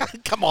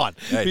 Come on.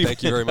 Hey,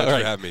 thank you very much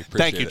for having me.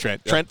 Appreciate Thank you,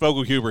 Trent. Yep. Trent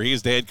Vogelhuber, he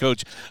is the head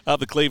coach of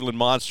the Cleveland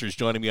Monsters,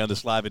 joining me on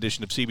this live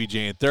edition of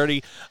CBJ in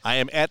 30. I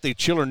am at the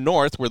Chiller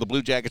North, where the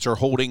Blue Jackets are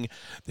holding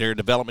their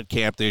development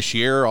camp this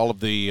year. All of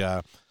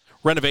the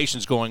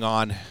renovations going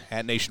on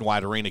at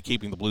Nationwide Arena,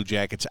 keeping the Blue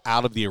Jackets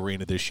out of the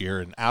arena this year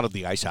and out of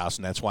the Ice House,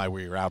 and that's why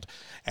we were out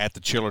at the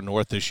Chiller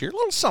North this year. A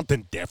little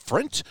something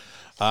different.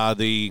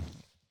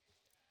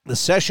 The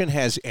session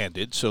has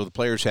ended, so the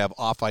players have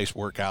off-ice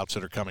workouts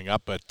that are coming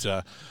up, but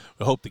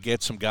we hope to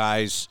get some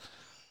guys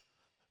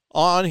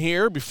on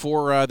here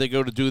before they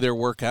go to do their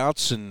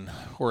workouts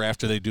or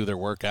after they do their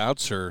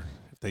workouts, or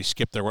if they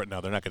skip their work. No,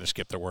 they're not going to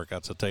skip their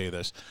workouts, I'll tell you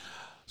this.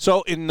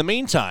 So in the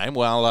meantime,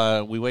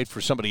 while we wait for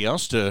somebody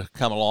else to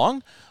come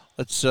along,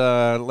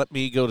 let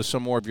me go to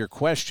some more of your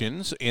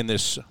questions in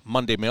this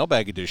Monday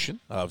mailbag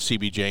edition of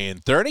CBJ in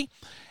 30.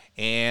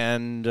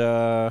 And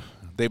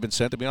they've been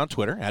sent to me on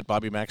Twitter, at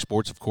Bobby Mack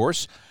Sports, of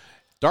course.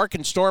 Dark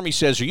and Stormy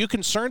says, are you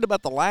concerned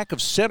about the lack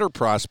of center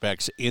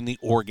prospects in the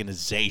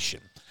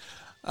organization?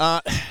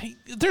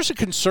 There's a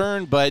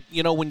concern, but,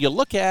 when you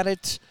look at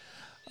it,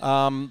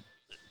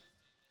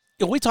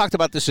 we talked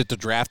about this at the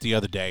draft the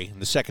other day,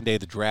 the second day of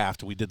the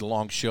draft. We did the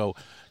long show.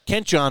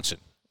 Kent Johnson,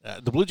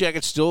 the Blue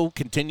Jackets still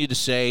continue to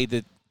say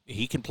that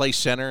he can play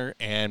center,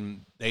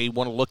 and they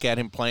want to look at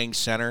him playing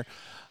center.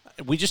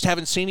 We just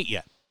haven't seen it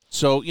yet.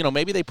 So,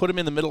 maybe they put him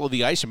in the middle of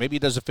the ice, and maybe he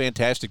does a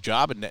fantastic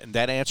job, and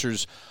that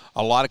answers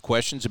a lot of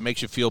questions and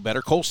makes you feel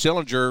better. Cole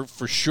Sillinger,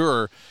 for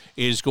sure,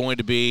 is going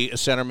to be a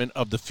centerman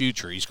of the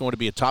future. He's going to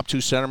be a top-2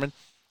 centerman.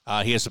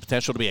 He has the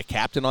potential to be a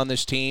captain on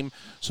this team,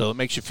 so it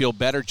makes you feel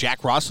better.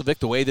 Jack Roslovic,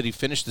 the way that he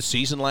finished the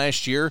season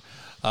last year,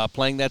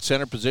 playing that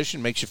center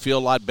position, makes you feel a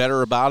lot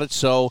better about it.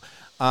 So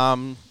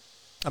I'm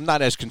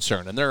not as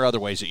concerned, and there are other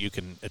ways that you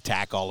can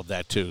attack all of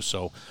that too.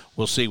 So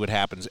we'll see what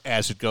happens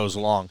as it goes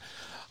along.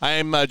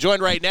 I'm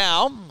joined right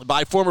now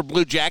by former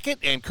Blue Jacket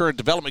and current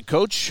development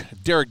coach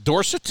Derek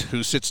Dorsett,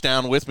 who sits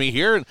down with me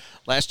here. And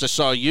last I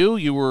saw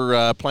you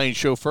were playing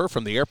chauffeur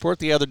from the airport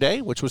the other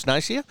day, which was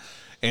nice of you.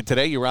 And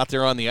today you were out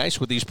there on the ice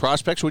with these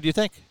prospects. What do you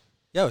think?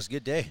 Yeah, it was a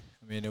good day.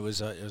 I mean, it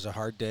was a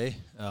hard day.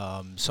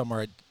 Some are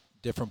at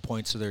different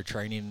points of their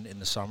training in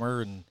the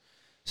summer, and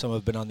some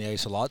have been on the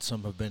ice a lot,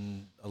 some have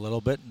been a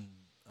little bit,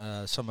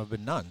 and some have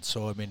been none.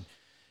 So, I mean,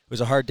 it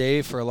was a hard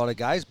day for a lot of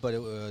guys, but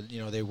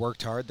they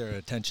worked hard. Their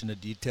attention to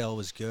detail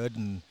was good,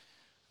 and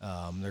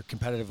their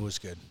competitive was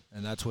good,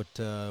 and that's what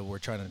we're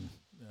trying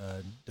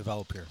to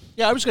develop here.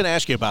 Yeah, I was going to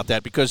ask you about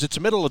that because it's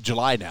the middle of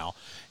July now,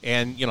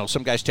 and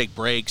some guys take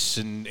breaks,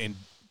 and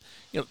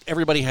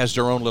everybody has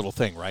their own little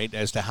thing, right,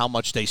 as to how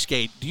much they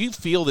skate. Do you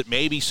feel that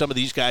maybe some of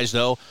these guys,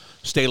 though,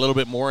 stay a little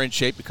bit more in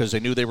shape because they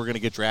knew they were going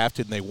to get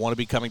drafted and they want to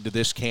be coming to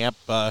this camp,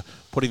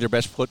 putting their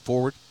best foot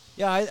forward?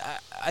 Yeah,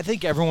 I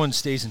think everyone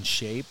stays in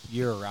shape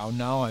year-round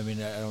now. I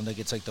mean, I don't think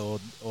it's like the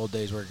old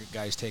days where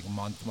guys take a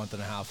month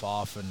and a half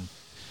off, and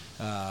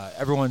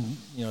everyone,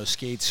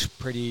 skates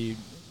pretty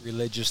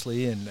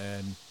religiously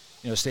and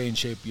stay in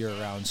shape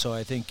year-round. So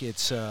I think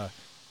it's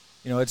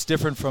it's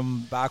different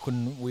from back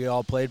when we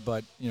all played,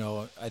 but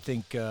I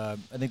think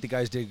the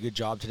guys did a good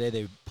job today.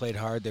 They played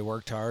hard, they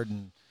worked hard,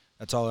 and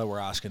that's all that we're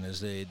asking is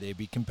they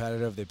be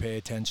competitive, they pay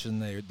attention,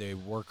 they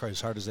work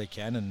as hard as they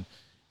can, and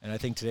I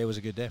think today was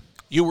a good day.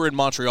 You were in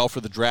Montreal for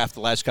the draft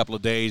the last couple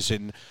of days,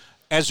 and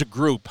as a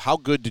group, how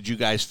good did you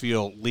guys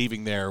feel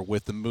leaving there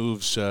with the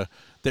moves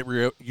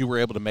that you were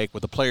able to make,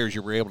 with the players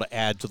you were able to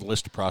add to the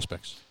list of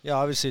prospects? Yeah,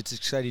 obviously it's an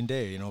exciting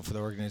day, for the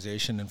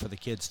organization and for the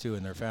kids too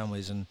and their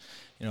families. And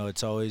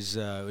it's always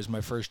it was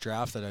my first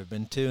draft that I've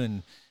been to, and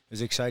it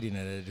was exciting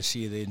to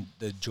see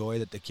the joy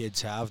that the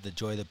kids have, the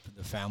joy that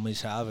the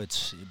families have.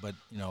 But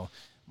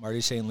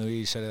Marty St.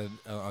 Louis said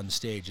it on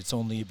stage. It's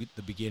only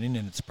the beginning,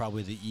 and it's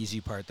probably the easy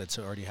part that's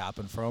already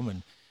happened from.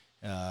 And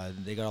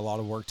they got a lot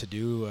of work to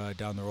do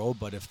down the road.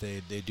 But if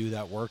they do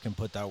that work and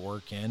put that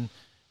work in,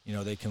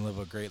 they can live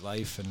a great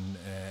life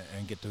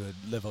and get to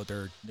live out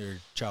their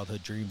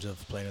childhood dreams of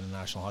playing in the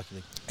National Hockey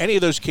League. Any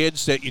of those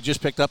kids that you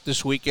just picked up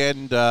this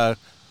weekend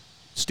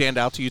stand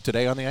out to you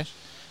today on the ice?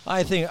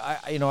 I think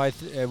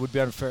it would be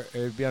unfair. It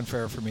would be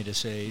unfair for me to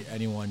say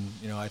anyone.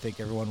 I think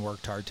everyone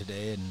worked hard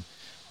today, and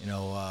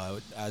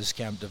as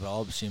camp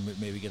develops, you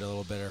maybe get a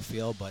little better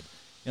feel. But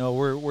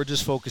we're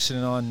just focusing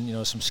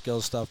on some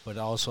skill stuff, but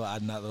also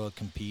adding that little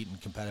compete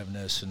and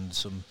competitiveness and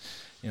some.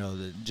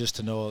 Just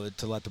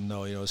to let them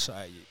know,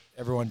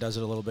 everyone does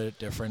it a little bit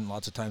different.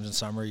 Lots of times in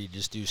summer, you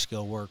just do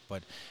skill work,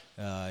 but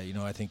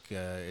I think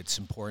it's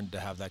important to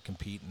have that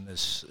compete in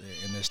this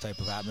type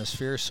of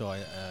atmosphere. So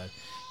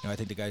I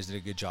think the guys did a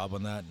good job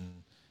on that, and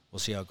we'll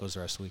see how it goes the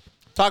rest of the week.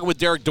 Talking with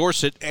Derek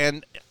Dorsett,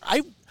 and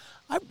I've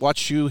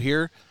watched you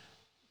here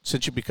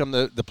since you become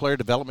the player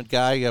development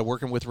guy,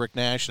 working with Rick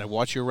Nash, and I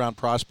watch you around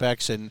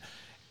prospects, and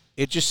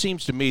it just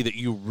seems to me that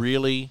you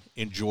really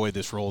enjoy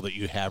this role that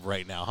you have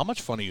right now. How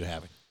much fun are you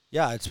having?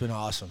 Yeah, it's been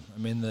awesome. I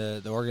mean,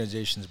 the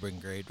organization's been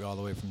great, all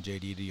the way from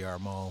JD to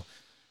Yarmo,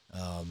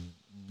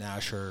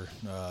 Nasher,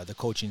 the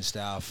coaching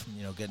staff,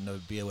 getting to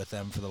be with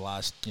them for the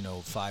last,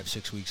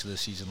 5-6 weeks of the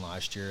season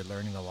last year,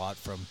 learning a lot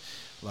from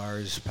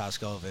Lars,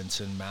 Pascal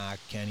Vincent, Mac,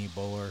 Kenny,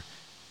 Bowler.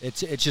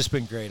 It's just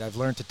been great. I've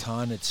learned a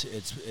ton.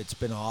 It's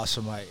been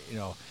awesome.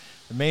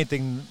 The main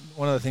thing,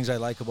 one of the things I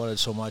like about it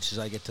so much is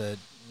I get to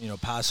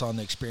pass on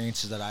the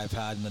experiences that I've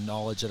had and the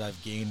knowledge that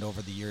I've gained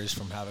over the years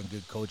from having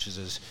good coaches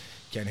as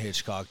Ken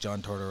Hitchcock,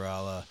 John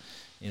Tortorella,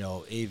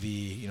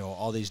 AV,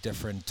 all these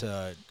different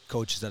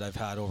coaches that I've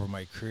had over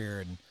my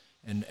career,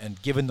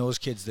 and giving those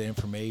kids the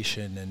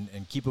information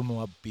and keep them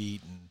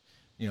upbeat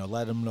and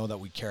let them know that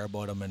we care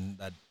about them and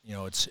that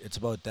it's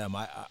about them.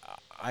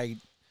 I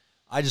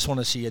just want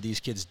to see these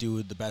kids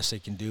do the best they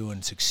can do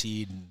and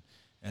succeed,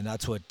 and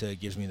that's what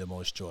gives me the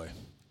most joy.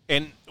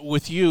 And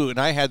with you, and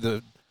I had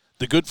the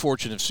good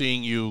fortune of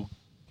seeing you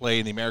play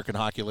in the American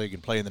Hockey League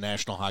and play in the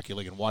National Hockey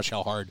League and watch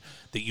how hard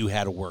that you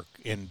had to work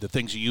and the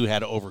things that you had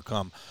to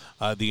overcome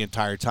the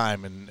entire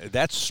time. And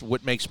that's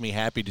what makes me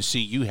happy to see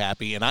you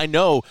happy. And I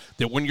know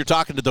that when you're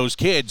talking to those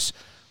kids,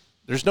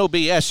 there's no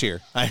BS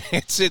here.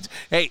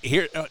 Hey,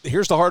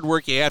 here's the hard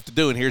work you have to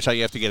do, and here's how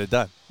you have to get it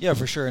done. Yeah,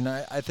 for sure. And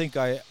I think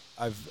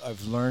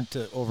I've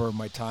learned over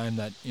my time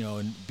that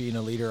and being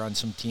a leader on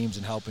some teams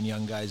and helping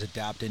young guys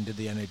adapt into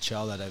the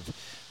NHL that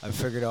I've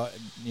figured out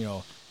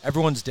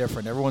everyone's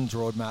different, everyone's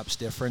roadmap's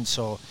different,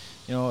 so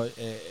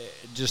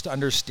just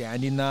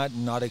understanding that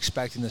and not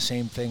expecting the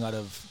same thing out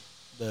of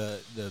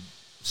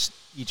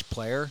each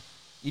player.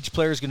 Each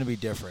player is going to be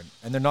different,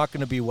 and they're not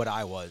going to be what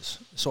I was.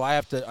 So I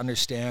have to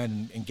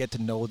understand and get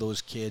to know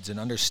those kids and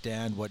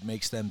understand what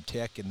makes them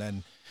tick, and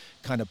then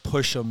kind of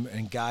push them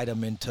and guide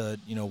them into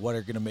what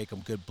are going to make them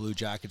good Blue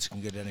Jackets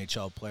and good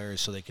NHL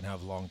players, so they can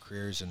have long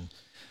careers. And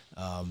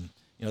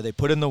they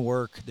put in the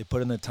work, they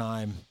put in the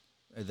time,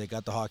 they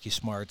got the hockey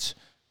smarts.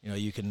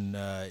 You can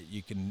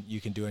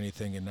do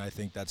anything, and I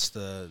think that's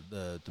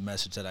the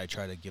message that I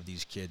try to give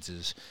these kids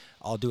is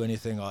I'll do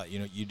anything.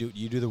 You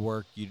do the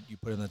work, you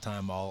put in the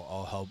time.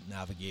 I'll help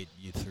navigate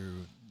you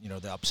through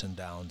the ups and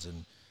downs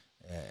and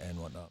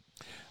whatnot.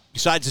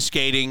 Besides the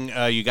skating,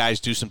 you guys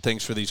do some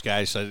things for these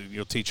guys.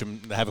 You'll teach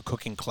them to have a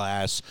cooking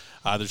class.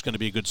 There's going to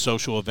be a good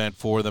social event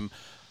for them.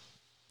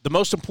 The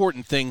most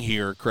important thing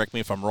here, correct me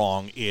if I'm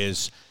wrong,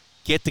 is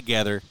get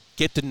together,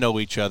 get to know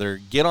each other,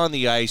 get on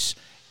the ice.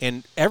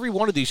 And every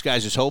one of these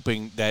guys is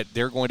hoping that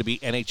they're going to be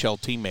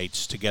NHL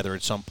teammates together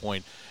at some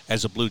point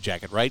as a Blue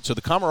Jacket, right? So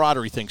the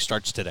camaraderie thing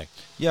starts today.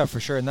 Yeah, for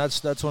sure. And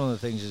that's one of the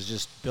things is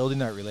just building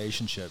that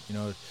relationship.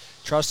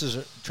 Trust is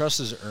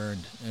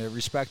earned.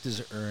 Respect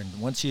is earned.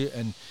 It's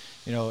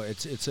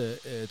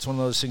one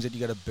of those things that you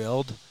got to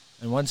build.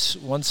 And once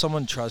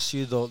someone trusts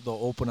you, they'll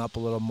open up a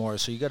little more.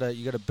 So you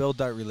gotta build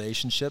that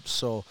relationship.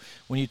 So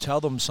when you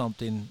tell them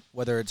something,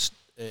 whether it's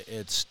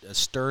a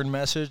stern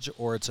message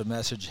or it's a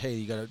message, hey,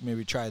 you got to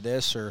maybe try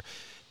this, or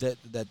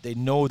that they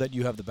know that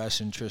you have the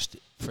best interest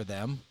for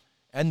them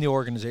and the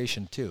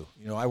organization too.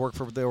 I work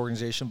for the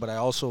organization, but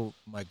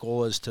my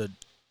goal is to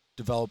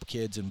develop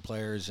kids and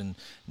players and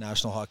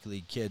National Hockey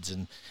League kids.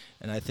 And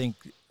I think,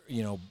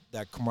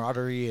 that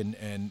camaraderie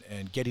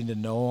and getting to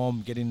know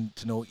them, getting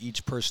to know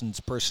each person's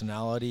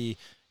personality,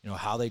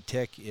 how they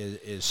tick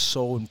is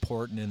so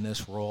important in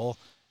this role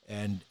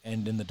and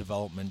in the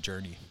development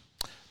journey.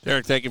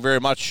 Derek, thank you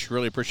very much.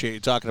 Really appreciate you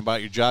talking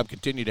about your job.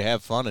 Continue to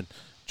have fun and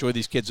enjoy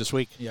these kids this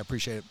week. Yeah,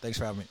 appreciate it. Thanks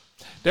for having me.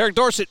 Derek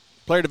Dorsett,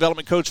 player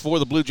development coach for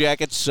the Blue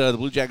Jackets. The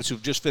Blue Jackets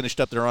who've just finished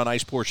up their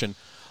on-ice portion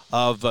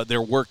of their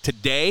work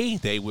today.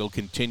 They will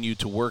continue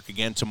to work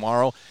again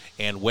tomorrow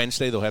and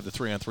Wednesday. They'll have the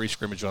 3-on-3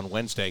 scrimmage on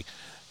Wednesday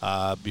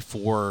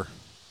before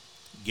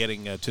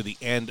getting to the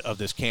end of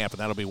this camp, and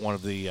that'll be one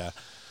of the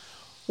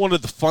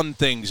fun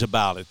things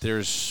about it.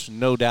 There's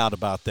no doubt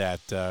about that.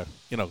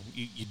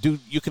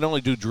 You can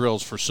only do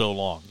drills for so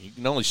long. You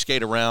can only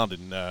skate around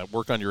and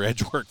work on your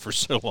edge work for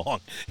so long,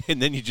 and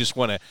then you just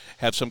want to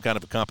have some kind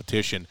of a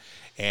competition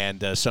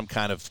and some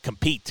kind of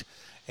compete,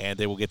 and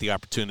they will get the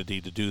opportunity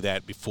to do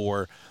that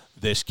before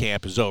this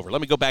camp is over.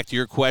 Let me go back to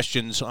your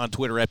questions on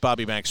Twitter at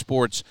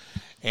BobbyMacSports.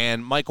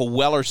 And Michael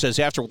Weller says,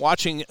 after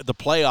watching the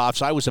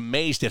playoffs, I was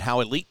amazed at how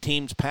elite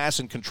teams pass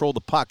and control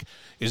the puck.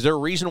 Is there a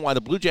reason why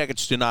the Blue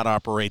Jackets do not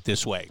operate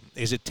this way?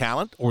 Is it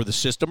talent or the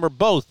system or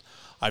both?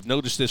 I've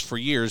noticed this for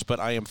years, but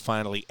I am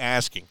finally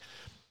asking.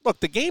 Look,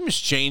 the game is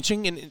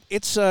changing, and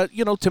it's,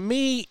 to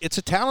me, it's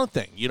a talent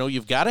thing.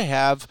 You've got to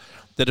have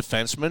the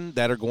defensemen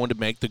that are going to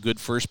make the good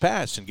first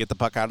pass and get the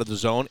puck out of the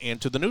zone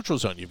and to the neutral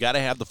zone. You've got to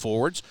have the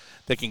forwards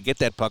that can get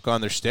that puck on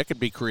their stick and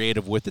be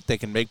creative with it. They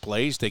can make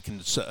plays. They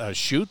can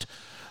shoot.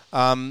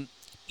 And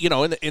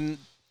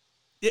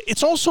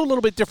it's also a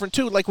little bit different,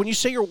 too. Like when you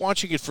say you're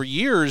watching it for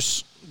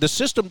years, the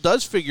system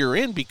does figure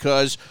in,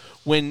 because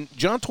when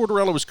John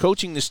Tortorella was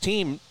coaching this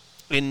team,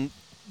 and,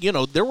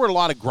 there were a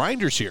lot of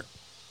grinders here.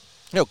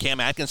 Cam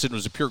Atkinson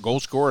was a pure goal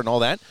scorer and all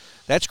that.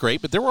 That's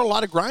great, but there were a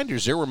lot of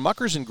grinders. There were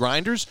muckers and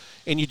grinders,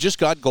 and you just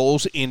got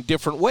goals in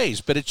different ways.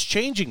 But it's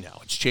changing now.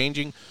 It's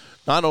changing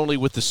not only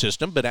with the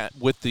system, but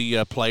with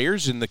the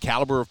players and the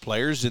caliber of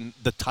players and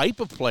the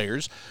type of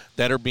players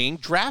that are being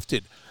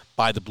drafted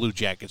by the Blue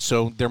Jackets.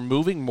 So they're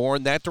moving more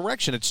in that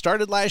direction. It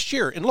started last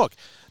year. And look,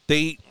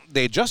 they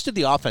adjusted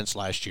the offense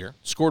last year,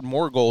 scored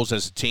more goals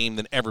as a team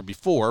than ever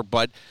before,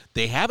 but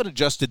they haven't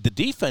adjusted the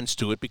defense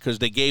to it because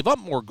they gave up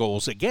more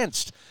goals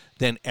against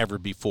than ever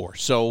before.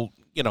 So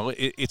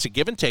it's a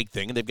give and take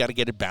thing, and they've got to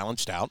get it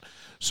balanced out.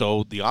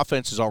 So the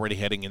offense is already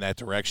heading in that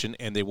direction,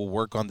 and they will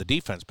work on the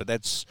defense. But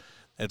that's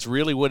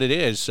really what it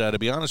is, to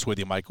be honest with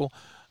you, Michael.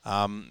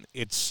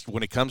 It's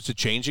when it comes to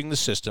changing the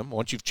system.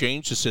 Once you've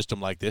changed the system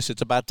like this,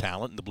 it's about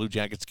talent, and the Blue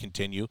Jackets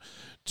continue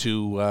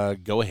to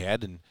go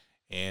ahead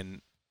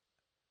and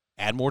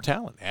add more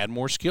talent, add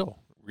more skill.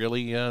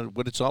 Really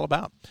what it's all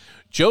about.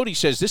 Jody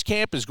says this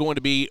camp is going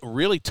to be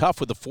really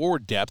tough with the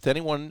forward depth.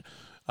 Anyone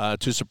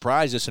to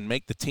surprise us and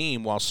make the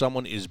team while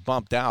someone is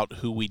bumped out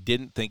who we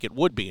didn't think it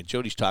would be. And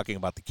Jody's talking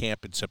about the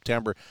camp in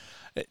September.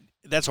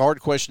 That's a hard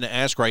question to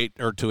ask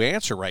to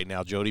answer right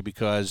now, Jody,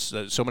 because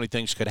so many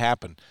things could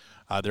happen.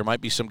 There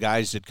might be some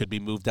guys that could be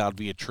moved out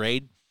via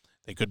trade.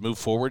 They could move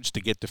forwards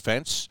to get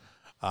defense.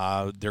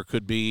 There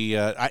could be,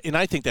 and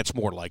I think that's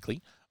more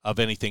likely of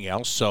anything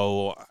else.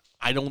 So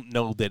I don't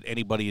know that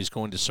anybody is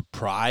going to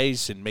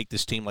surprise and make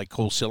this team like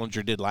Cole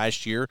Sillinger did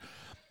last year,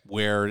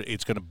 where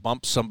it's going to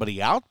bump somebody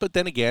out. But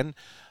then again,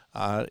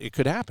 it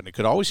could happen. It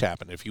could always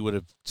happen. If you would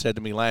have said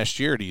to me last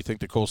year, do you think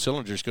that Cole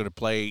Sillinger is going to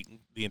play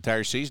the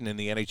entire season in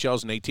the NHL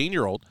as an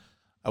 18-year-old,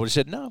 I would have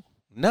said no.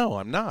 No,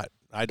 I'm not.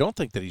 I don't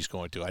think that he's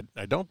going to.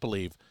 I don't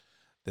believe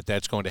that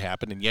that's going to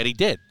happen, and yet he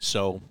did.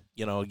 So,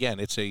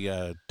 again, it's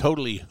a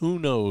totally who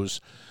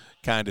knows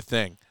kind of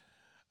thing.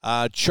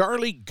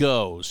 Charlie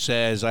Go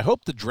says, I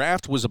hope the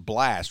draft was a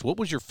blast. What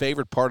was your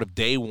favorite part of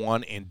day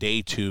one and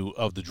day two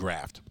of the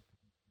draft?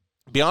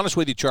 To be honest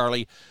with you,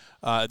 Charlie,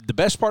 the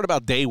best part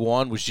about day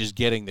one was just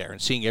getting there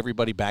and seeing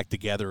everybody back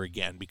together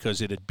again,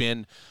 because it had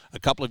been a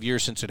couple of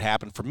years since it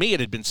happened. For me, it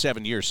had been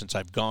 7 years since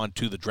I've gone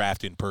to the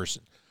draft in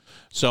person.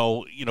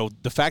 So,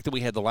 the fact that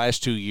we had the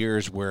last 2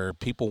 years where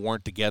people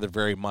weren't together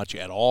very much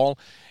at all,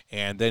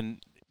 and then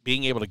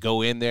being able to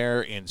go in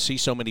there and see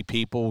so many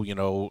people,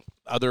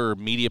 other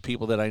media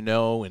people that I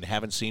know and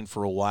haven't seen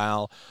for a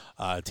while,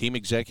 team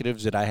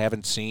executives that I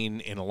haven't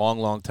seen in a long,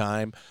 long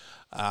time.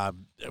 There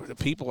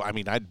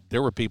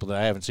were people that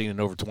I haven't seen in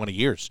over 20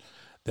 years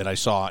that I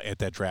saw at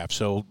that draft.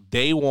 So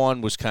day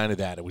one was kind of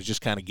that. It was just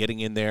kind of getting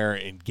in there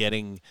and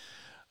getting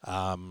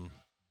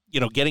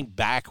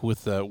back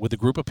with a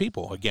group of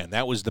people. Again,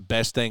 that was the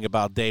best thing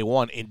about day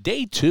one. And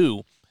day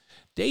two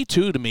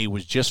to me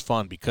was just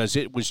fun, because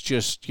it was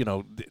just,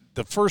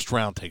 the first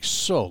round takes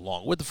so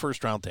long. What did the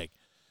first round take?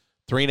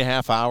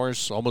 3.5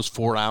 hours, almost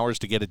 4 hours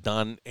to get it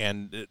done.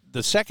 And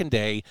the second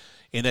day,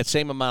 in that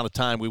same amount of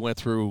time, we went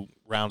through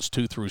rounds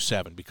 2 through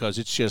 7, because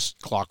it's just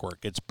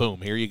clockwork. It's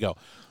boom, here you go.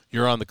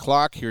 You're on the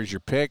clock. Here's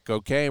your pick.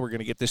 Okay, we're going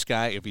to get this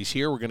guy. If he's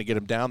here, we're going to get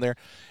him down there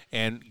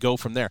and go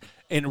from there.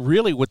 And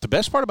really, what the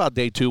best part about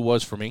day two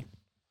was for me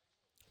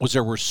was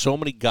there were so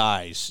many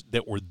guys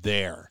that were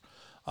there,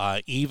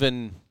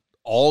 even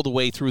all the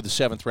way through the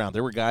 7th round.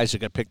 There were guys that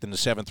got picked in the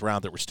 7th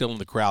round that were still in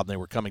the crowd, and they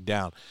were coming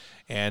down.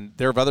 And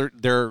there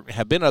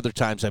have been other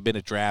times I've been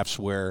at drafts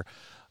where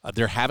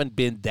there haven't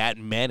been that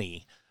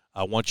many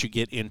once you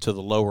get into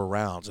the lower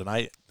rounds. And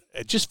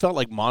it just felt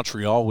like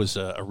Montreal was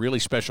a really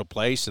special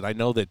place. And I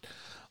know that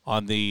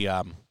on the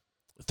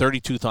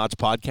 32 Thoughts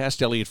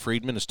podcast, Elliot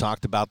Friedman has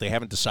talked about they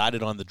haven't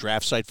decided on the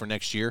draft site for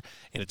next year,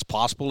 and it's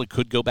possible it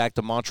could go back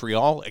to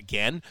Montreal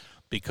again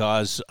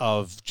because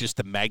of just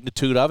the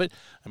magnitude of it.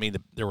 I mean,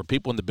 there were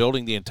people in the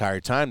building the entire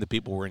time. The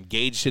people were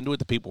engaged into it.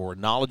 The people were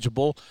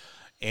knowledgeable.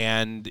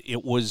 And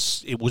it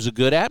was a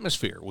good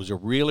atmosphere. It was a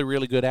really,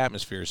 really good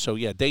atmosphere. So,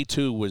 yeah, day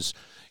two was,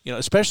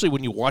 especially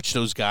when you watch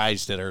those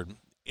guys that are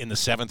in the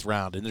 7th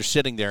round and they're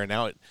sitting there, and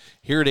now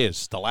here it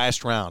is, the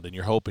last round, and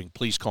you're hoping,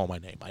 please call my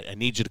name. I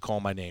need you to call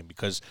my name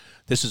because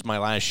this is my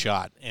last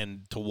shot.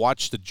 And to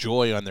watch the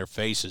joy on their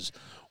faces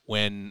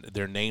when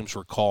their names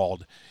were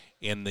called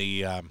in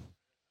the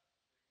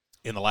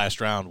last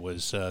round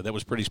was that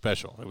was pretty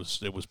special.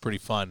 It was pretty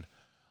fun.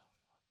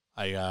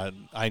 I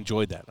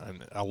enjoyed that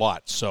a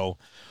lot. So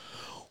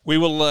we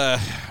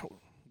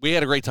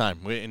had a great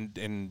time. And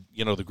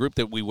the group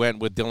that we went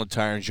with, Dylan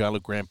Tyre and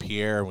Jean-Luc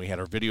Grandpierre, and we had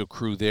our video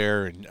crew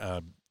there, and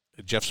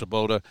Jeff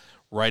Svoboda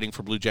writing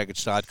for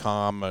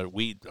BlueJackets.com.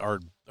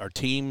 Our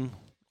team,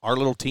 our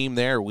little team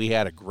there, we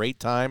had a great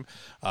time.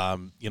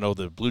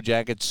 The Blue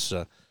Jackets,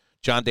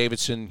 John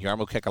Davidson,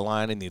 Jarmo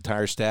Kekalainen, and the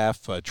entire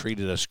staff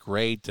treated us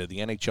great. The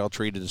NHL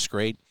treated us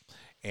great.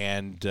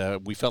 And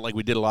we felt like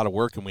we did a lot of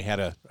work, and we had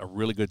a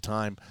really good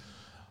time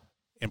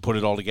and put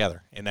it all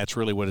together. And that's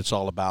really what it's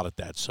all about at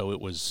that. So it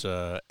was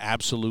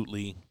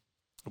absolutely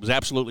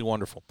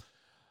wonderful.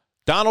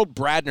 Donald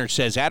Bradner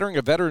says adding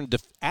a veteran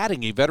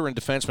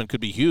defenseman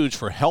could be huge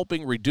for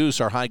helping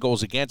reduce our high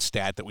goals against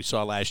stat that we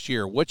saw last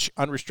year. Which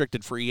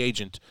unrestricted free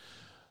agent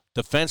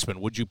defenseman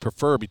would you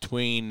prefer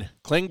between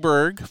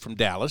Klingberg from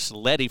Dallas,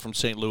 Leddy from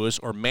St. Louis,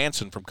 or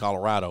Manson from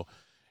Colorado?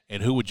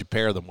 And who would you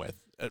pair them with?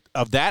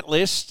 Of that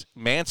list,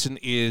 Manson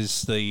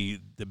is the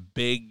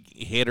big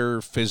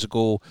hitter,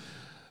 physical,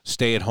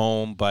 stay at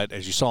home, but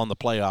as you saw in the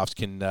playoffs,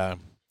 can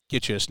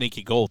get you a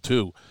sneaky goal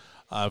too.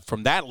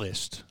 From that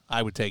list,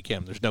 I would take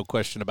him. There's no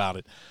question about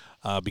it.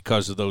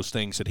 because of those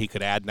things that he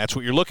could add, and that's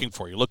what you're looking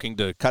for. You're looking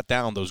to cut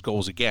down those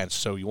goals against,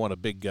 so you want a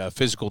big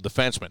physical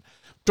defenseman.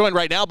 Joined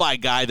right now by a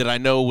guy that I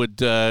know would,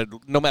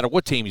 no matter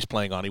what team he's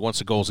playing on, he wants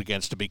the goals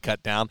against to be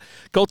cut down.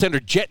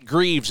 Goaltender Jet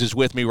Greaves is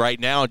with me right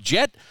now.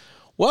 Jet,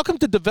 welcome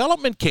to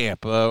development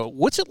camp.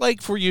 What's it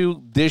like for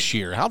you this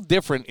year? How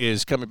different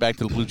is coming back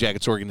to the Blue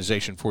Jackets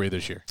organization for you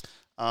this year?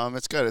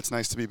 It's good. It's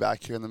nice to be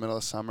back here in the middle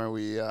of summer.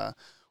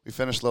 We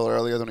finished a little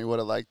earlier than we would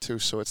have liked to,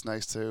 so it's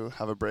nice to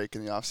have a break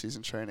in the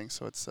off-season training.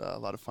 So it's a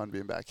lot of fun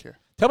being back here.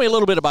 Tell me a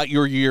little bit about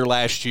your year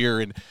last year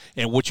and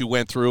what you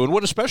went through and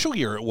what a special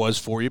year it was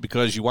for you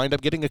because you wind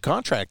up getting a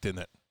contract in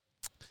it.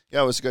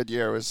 Yeah, it was a good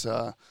year. It was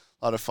a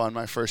lot of fun.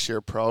 My first year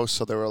pro,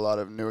 so there were a lot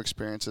of new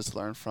experiences to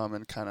learn from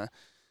and kind of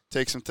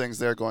take some things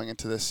there going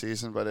into this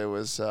season. But it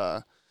was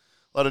a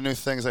lot of new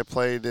things. I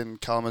played in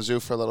Kalamazoo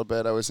for a little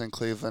bit. I was in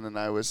Cleveland, and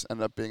I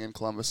ended up being in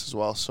Columbus as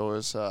well. So it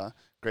was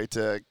great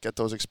to get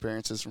those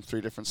experiences from 3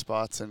 different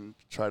spots and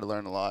try to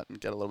learn a lot and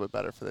get a little bit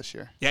better for this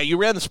year. Yeah, you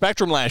ran the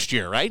Spectrum last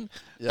year, right?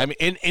 Yeah. I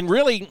mean, and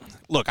really,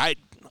 look,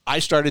 I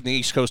started in the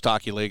East Coast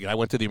Hockey League, and I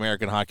went to the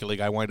American Hockey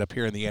League. I wound up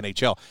here in the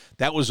NHL.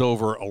 That was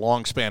over a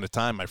long span of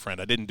time, my friend.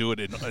 I didn't do it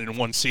in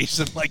one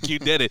season like you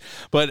did it.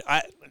 But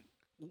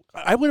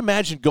I would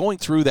imagine going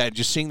through that and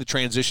just seeing the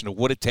transition of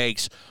what it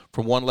takes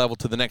from one level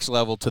to the next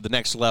level to the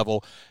next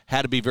level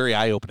had to be very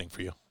eye-opening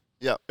for you.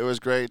 Yeah, it was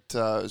great. It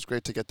was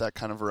great to get that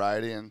kind of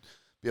variety and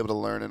be able to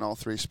learn in all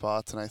 3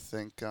 spots. And I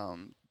think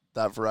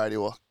that variety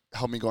will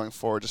help me going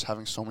forward, just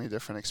having so many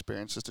different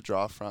experiences to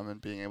draw from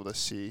and being able to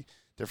see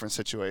different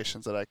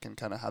situations that I can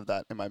kind of have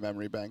that in my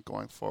memory bank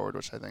going forward,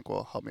 which I think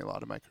will help me a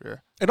lot in my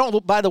career. And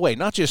by the way,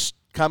 not just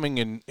coming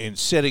and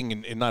sitting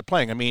and not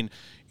playing. I mean,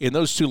 in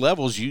those 2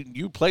 levels,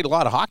 you played a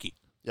lot of hockey.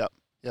 Yep.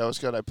 Yeah, it was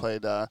good. I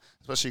played,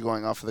 especially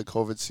going off of the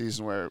COVID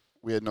season where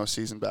we had no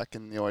season back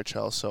in the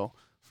OHL. So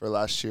for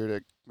last year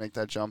to make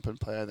that jump and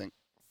play, I think,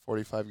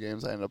 45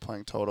 games I ended up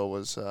playing total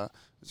was a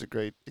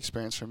great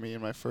experience for me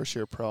in my first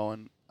year pro,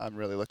 and I'm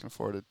really looking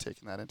forward to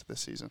taking that into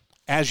this season.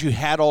 As you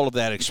had all of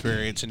that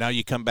experience and now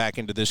you come back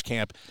into this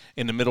camp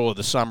in the middle of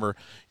the summer,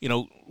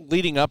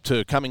 leading up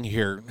to coming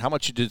here, how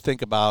much did you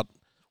think about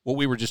what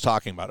we were just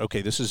talking about?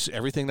 Okay, this is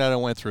everything that I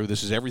went through.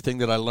 This is everything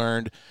that I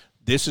learned.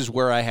 This is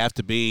where I have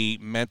to be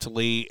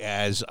mentally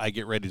as I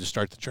get ready to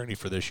start the journey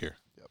for this year.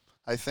 Yep.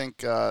 I think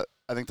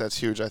that's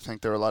huge. I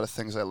think there were a lot of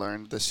things I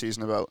learned this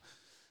season about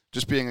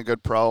just being a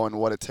good pro and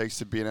what it takes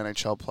to be an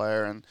NHL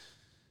player, and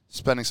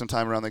spending some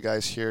time around the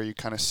guys here, you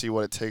kind of see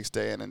what it takes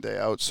day in and day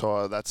out.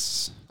 So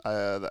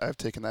I've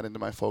taken that into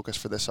my focus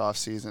for this off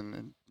season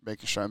and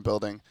making sure I'm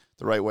building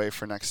the right way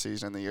for next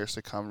season and the years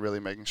to come, really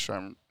making sure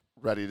I'm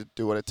ready to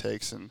do what it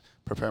takes and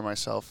prepare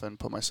myself and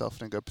put myself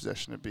in a good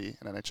position to be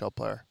an NHL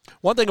player.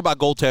 One thing about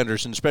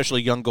goaltenders, and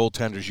especially young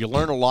goaltenders, you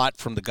learn a lot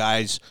from the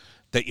guys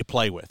that you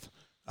play with.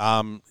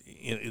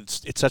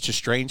 It's such a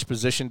strange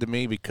position to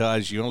me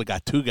because you only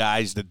got 2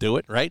 guys that do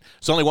it, right?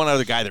 There's only one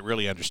other guy that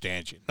really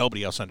understands you.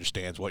 Nobody else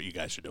understands what you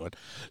guys are doing.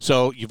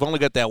 So you've only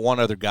got that one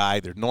other guy.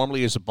 There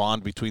normally is a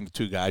bond between the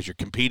 2 guys. You're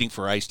competing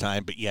for ice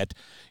time, but yet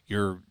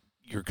you're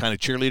kind of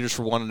cheerleaders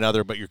for one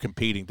another, but you're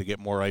competing to get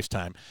more ice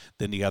time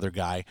than the other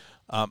guy.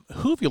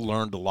 Who have you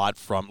learned a lot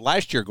from?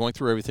 Last year, going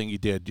through everything you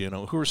did,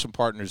 who are some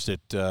partners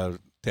that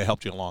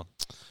helped you along?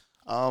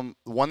 The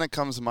one that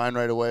comes to mind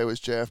right away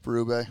was JF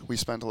Berube. We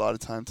spent a lot of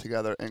time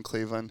together in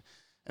Cleveland,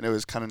 and it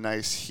was kind of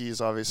nice.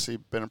 He's obviously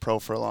been a pro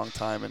for a long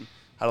time and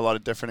had a lot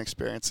of different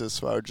experiences,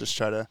 so I would just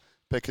try to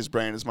pick his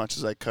brain as much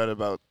as I could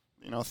about,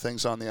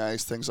 things on the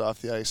ice, things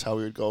off the ice, how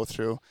we would go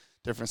through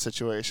different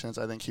situations.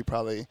 I think he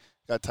probably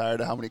got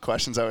tired of how many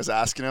questions I was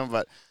asking him,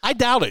 but I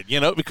doubt it,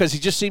 because he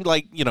just seemed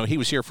like, he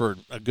was here for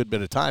a good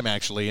bit of time,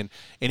 actually, and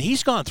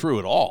he's gone through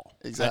it all.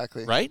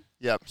 Exactly. Right?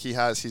 Yep, he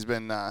has. He's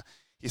been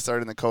he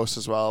started in the Coast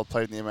as well,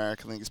 played in the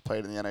American League, he's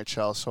played in the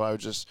NHL, so I would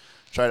just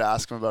try to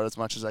ask him about it as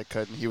much as I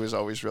could, and he was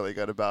always really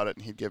good about it,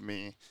 and he'd give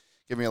me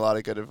a lot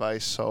of good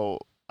advice, so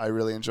I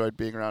really enjoyed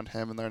being around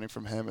him and learning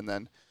from him. And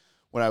then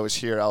when I was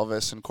here,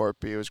 Elvis and Corp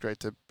B, it was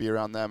great to be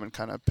around them and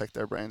kind of pick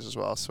their brains as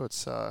well, so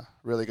it's a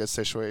really good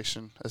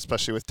situation,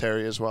 especially with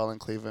Terry as well in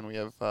Cleveland. We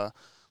have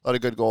a lot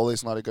of good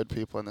goalies and a lot of good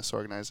people in this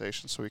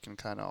organization, so we can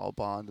kind of all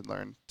bond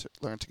and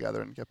learn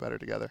together and get better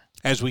together.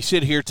 As we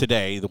sit here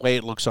today, the way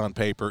it looks on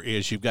paper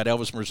is you've got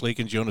Elvis Merzlik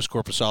and Jonas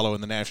Korpisalo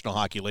in the National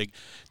Hockey League.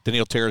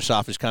 Daniil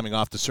Tarasov is coming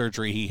off the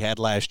surgery he had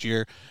last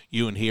year.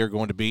 You and he are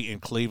going to be in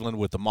Cleveland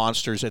with the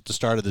Monsters at the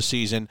start of the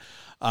season.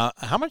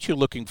 How much are you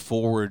looking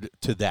forward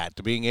to that,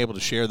 to being able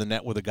to share the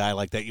net with a guy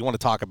like that? You want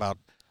to talk about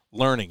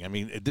learning. I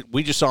mean,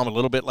 we just saw him a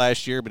little bit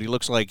last year, but he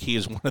looks like he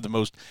is one of the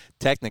most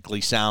technically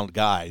sound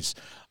guys.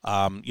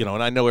 And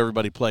I know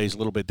everybody plays a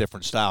little bit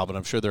different style, but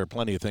I'm sure there are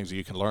plenty of things that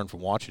you can learn from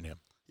watching him.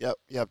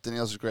 Yep.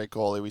 Daniil's a great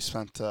goalie. We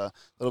spent a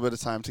little bit of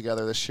time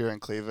together this year in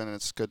Cleveland, and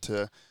it's good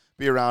to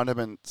be around him.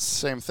 And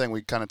same thing,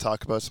 we kind of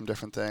talk about some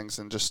different things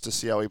and just to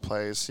see how he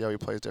plays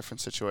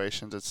different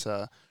situations. It's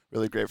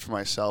really great for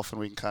myself, and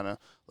we can kind of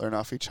learn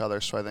off each other.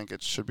 So I think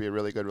it should be a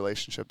really good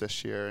relationship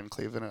this year in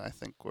Cleveland, and I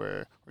think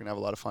we're going to have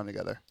a lot of fun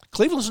together.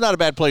 Cleveland's not a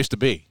bad place to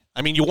be.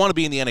 I mean, you want to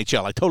be in the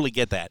NHL. I totally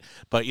get that.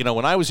 But,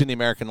 when I was in the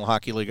American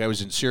Hockey League, I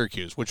was in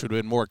Syracuse, which would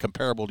have been more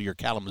comparable to your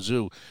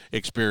Kalamazoo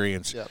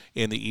experience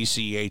in the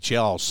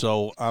ECHL.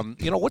 So,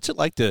 what's it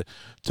like to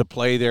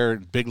play there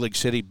in big league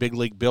city, big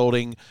league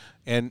building,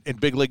 and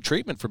big league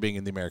treatment for being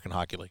in the American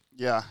Hockey League?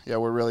 Yeah,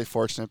 we're really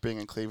fortunate being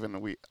in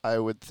Cleveland. I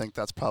would think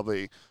that's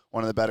probably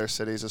one of the better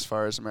cities as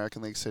far as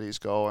American League cities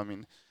go. I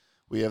mean,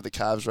 we have the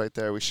Cavs right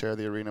there. We share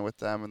the arena with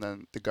them, and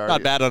then the Guardians.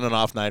 Not bad on an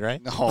off night,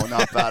 right? No,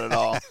 not bad at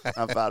all.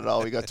 Not bad at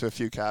all. We got to a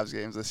few Cavs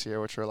games this year,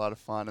 which were a lot of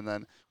fun, and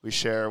then we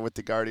share with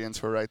the Guardians,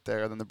 who are right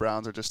there, and then the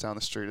Browns are just down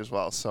the street as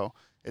well. So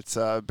it's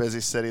a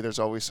busy city. There's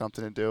always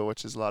something to do,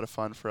 which is a lot of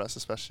fun for us,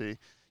 especially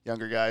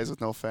younger guys with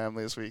no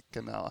families. We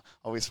can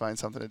always find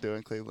something to do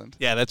in Cleveland.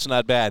 Yeah, that's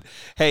not bad.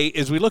 Hey,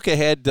 as we look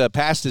ahead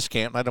past this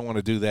camp, I don't want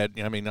to do that.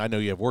 I mean, I know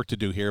you have work to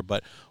do here,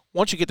 but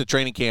once you get to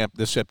training camp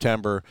this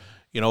September,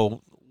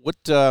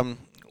 what's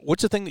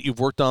the thing that you've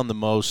worked on the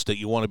most that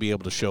you want to be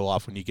able to show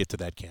off when you get to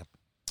that camp?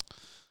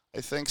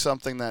 I think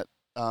something that,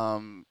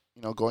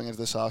 going into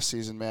this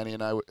offseason, Manny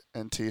and I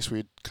and Tease,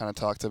 we kind of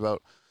talked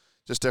about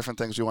just different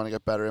things we want to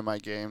get better in my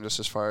game, just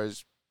as far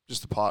as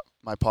just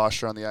my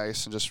posture on the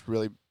ice and just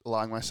really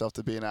allowing myself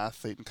to be an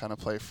athlete and kind of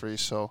play free.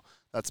 So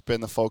that's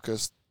been the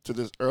focus to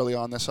this early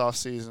on this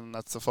offseason.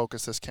 That's the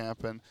focus this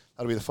camp, and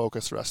that'll be the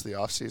focus the rest of the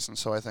offseason.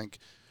 So I think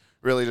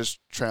really just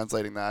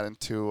translating that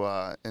into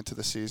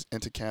the season,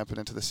 into camp and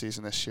into the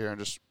season this year, and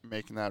just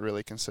making that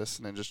really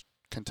consistent and just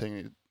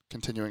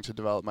continuing to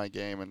develop my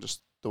game and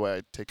just the way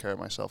I take care of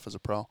myself as a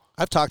pro.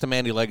 I've talked to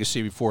Mandy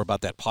Legacy before about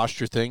that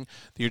posture thing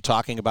that you're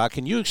talking about.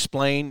 Can you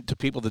explain to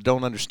people that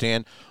don't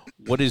understand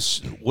what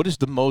is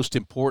the most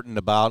important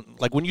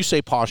about, like when you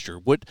say posture,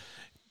 what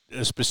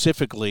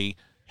specifically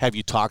have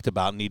you talked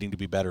about needing to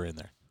be better in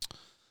there?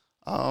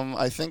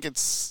 I think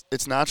it's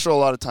natural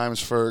a lot of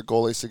times for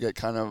goalies to get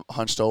kind of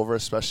hunched over,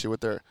 especially with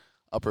their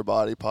upper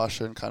body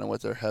posture and kind of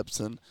with their hips.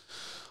 And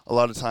a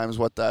lot of times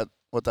what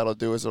that'll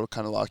do is it'll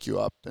kind of lock you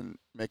up and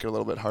make it a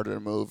little bit harder to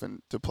move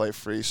and to play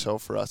free. So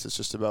for us, it's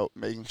just about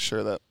making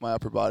sure that my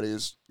upper body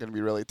is going to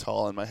be really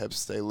tall and my hips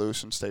stay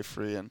loose and stay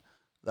free. And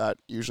that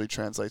usually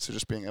translates to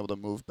just being able to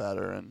move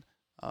better and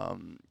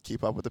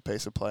keep up with the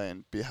pace of play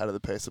and be ahead of the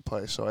pace of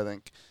play. So I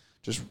think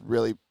just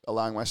really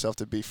allowing myself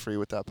to be free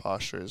with that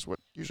posture is what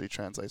usually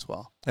translates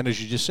well. And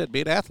as you just said,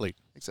 be an athlete.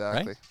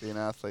 Exactly, right? Be an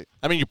athlete.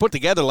 I mean, you put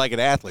together like an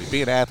athlete.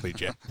 Be an athlete,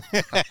 Jim.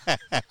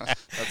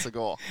 That's the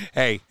goal.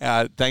 Hey,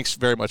 thanks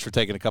very much for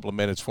taking a couple of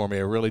minutes for me.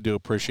 I really do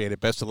appreciate it.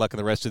 Best of luck in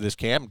the rest of this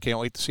camp, and can't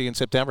wait to see you in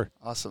September.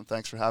 Awesome.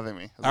 Thanks for having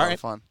me. It was a lot of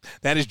fun.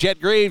 That is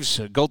Jet Greaves,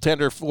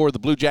 goaltender for the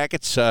Blue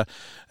Jackets.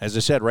 As I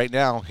said, right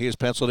now he is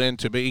penciled in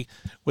to be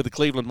with the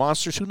Cleveland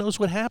Monsters. Who knows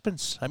what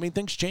happens? I mean,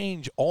 things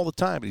change all the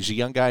time. But he's a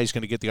young guy. He's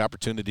going to get the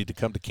opportunity to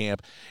come to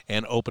camp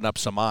and open up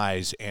some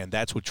eyes, and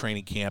that's what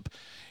training camp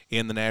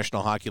in the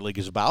National Hockey League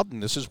is about,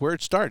 and this is where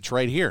it starts,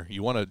 right here.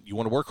 You want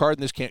to work hard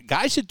in this camp.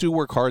 Guys that do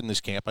work hard in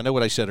this camp, I know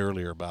what I said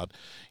earlier about,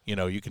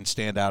 you can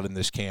stand out in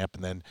this camp,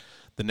 and then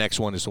the next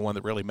one is the one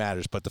that really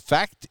matters. But the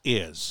fact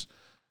is,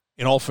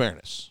 in all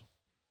fairness,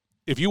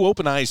 if you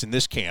open eyes in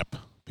this camp,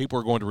 people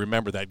are going to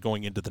remember that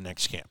going into the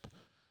next camp.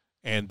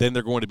 And then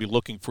they're going to be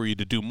looking for you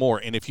to do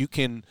more. And if you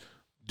can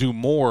do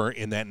more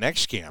in that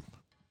next camp,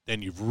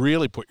 then you've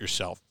really put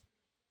yourself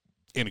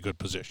in a good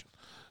position.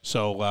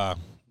 So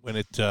when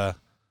it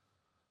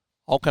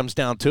all comes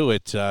down to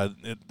it,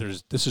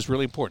 this is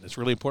really important. It's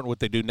really important what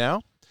they do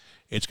now.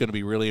 It's going to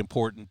be really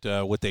important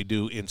what they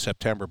do in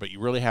September. But you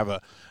really have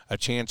a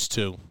chance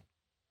to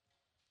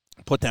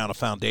put down a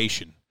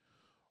foundation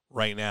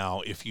right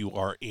now if you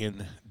are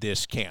in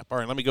this camp. All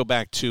right, let me go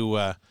back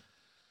to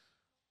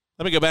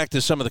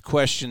some of the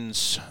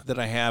questions that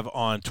I have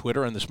on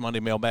Twitter on this Monday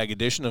Mailbag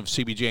edition of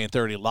CBJ and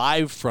 30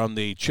 live from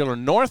the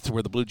Chillern North,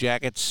 where the Blue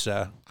Jackets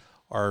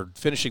are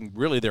finishing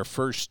really their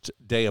first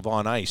day of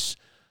on ice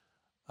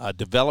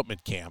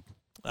development camp.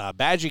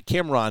 Badgie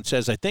Kimron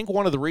says, I think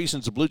one of the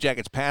reasons the Blue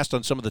Jackets passed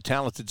on some of the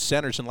talented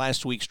centers in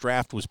last week's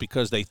draft was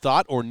because they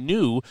thought or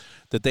knew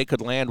that they could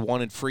land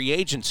one in free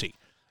agency.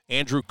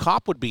 Andrew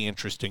Kopp would be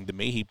interesting to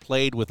me. He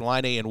played with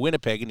Line A in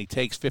Winnipeg, and he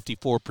takes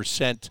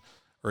 54%,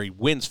 or he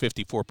wins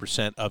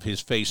 54% of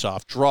his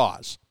face-off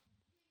draws.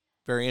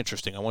 Very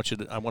interesting. I want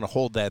to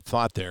hold that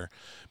thought there,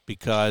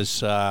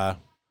 because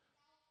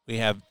we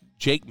have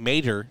Jake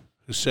Mater,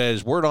 who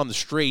says, word on the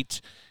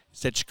street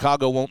said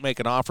Chicago won't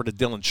make an offer to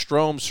Dylan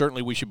Strome.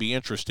 Certainly we should be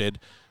interested.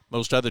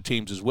 Most other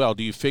teams as well.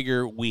 Do you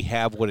figure we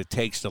have what it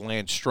takes to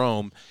land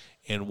Strome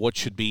in what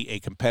should be a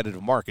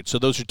competitive market? So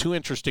those are two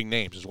interesting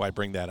names, is why I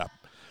bring that up.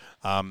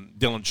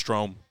 Dylan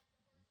Strome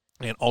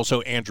and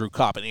also Andrew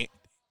Kopp. And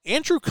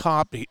Andrew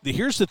Kopp,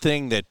 here's the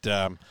thing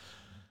that,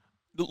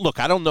 look,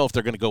 I don't know if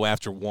they're going to go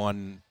after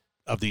one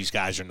of these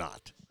guys or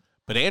not.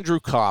 But Andrew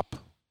Kopp,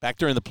 back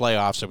during the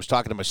playoffs, I was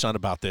talking to my son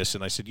about this,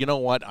 and I said, you know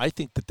what? I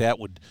think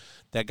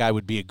that guy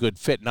would be a good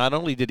fit. Not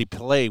only did he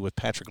play with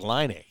Patrick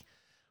Laine,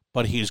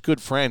 but he is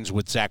good friends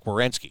with Zach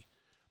Werenski.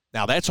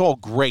 Now, that's all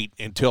great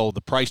until the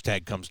price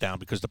tag comes down,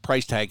 because the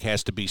price tag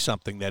has to be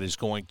something that is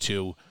going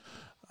to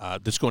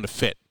that's going to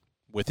fit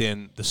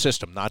within the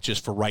system, not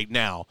just for right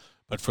now,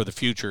 but for the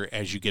future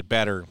as you get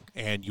better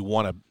and you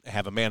want to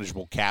have a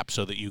manageable cap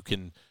so that you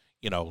can,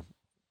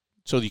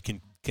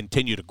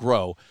 continue to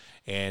grow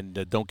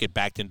and don't get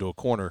backed into a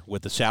corner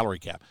with the salary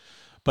cap.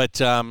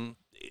 But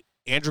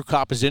Andrew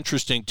Copp is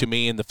interesting to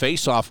me, and the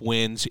face-off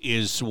wins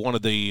is one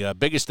of the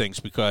biggest things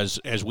because,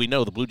 as we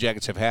know, the Blue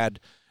Jackets have had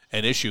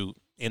an issue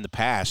in the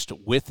past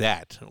with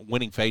that,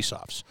 winning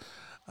face-offs.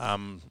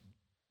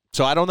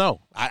 So I don't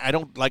know.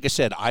 Like I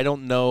said, I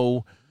don't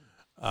know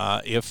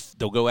if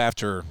they'll go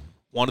after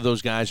one of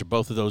those guys or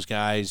both of those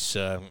guys.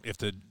 If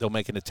they'll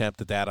make an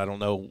attempt at that, I don't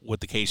know what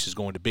the case is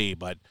going to be.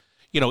 But,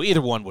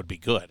 either one would be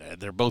good.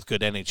 They're both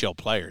good NHL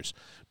players.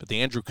 But the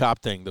Andrew Copp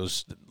thing,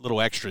 those little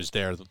extras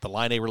there, the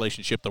Line A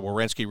relationship, the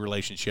Werenski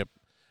relationship,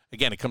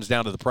 again, it comes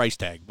down to the price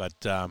tag. But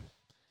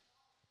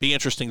be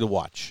interesting to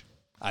watch,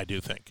 I do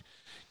think.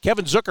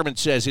 Kevin Zuckerman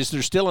says, is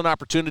there still an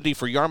opportunity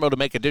for Jarmo to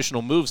make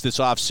additional moves this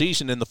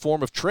offseason in the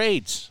form of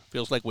trades?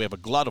 Feels like we have a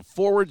glut of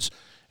forwards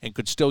and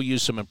could still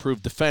use some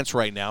improved defense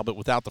right now, but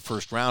without the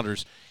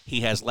first-rounders,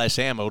 he has less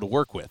ammo to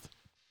work with.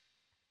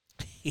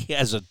 He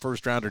has a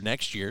first-rounder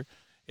next year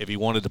if he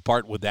wanted to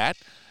part with that.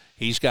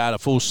 He's got a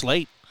full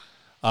slate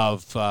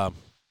of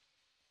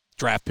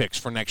draft picks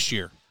for next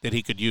year that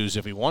he could use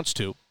if he wants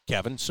to,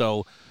 Kevin.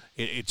 So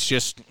it's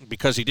just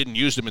because he didn't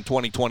use them in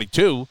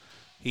 2022,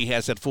 he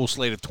has that full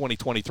slate of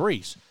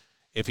 2023s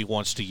if he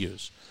wants to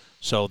use.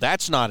 So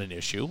that's not an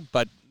issue,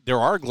 but there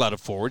are a glut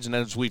of forwards, and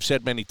as we've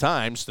said many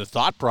times, the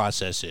thought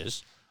process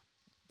is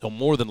they'll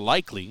more than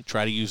likely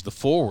try to use the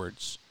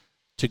forwards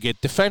to get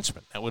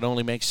defensemen. That would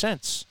only make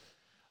sense.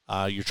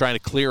 You're trying to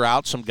clear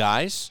out some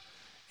guys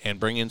and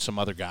bring in some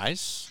other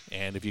guys,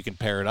 and if you can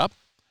pair it up,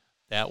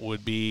 that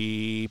would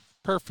be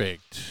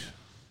perfect.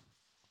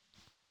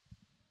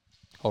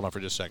 Hold on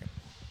for just a second.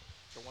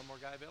 Is there one more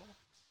guy available?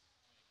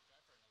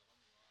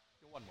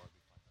 One more.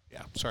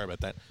 Yeah, sorry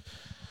about that.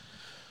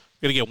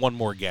 We're going to get one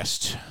more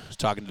guest. I was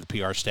talking to the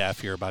PR staff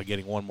here about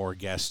getting one more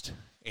guest,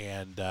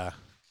 and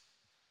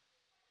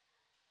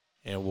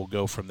we'll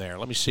go from there.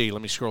 Let me see.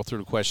 Let me scroll through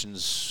the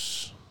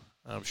questions.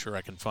 I'm sure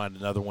I can find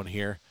another one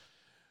here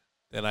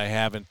that I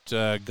haven't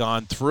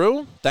gone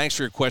through. Thanks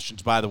for your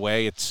questions, by the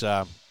way. It's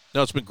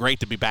been great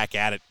to be back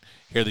at it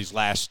here these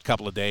last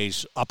couple of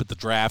days, up at the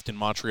draft in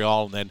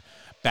Montreal and then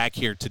back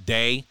here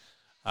today.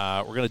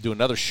 We're going to do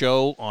another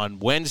show on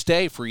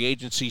Wednesday, free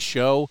agency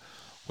show,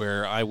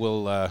 where I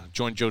will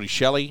join Jody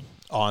Shelley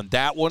on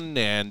that one,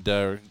 and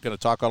going to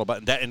talk all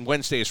about that. And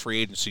Wednesday is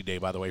free agency day,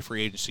 by the way.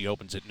 Free agency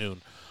opens at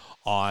noon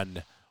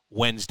on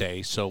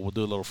Wednesday, so we'll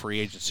do a little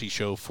free agency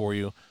show for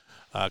you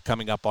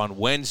coming up on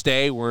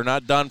Wednesday. We're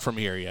not done from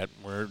here yet.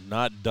 We're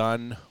not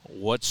done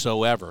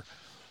whatsoever.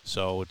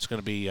 So it's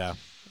going to be a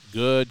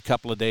good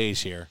couple of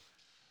days here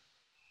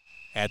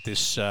at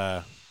this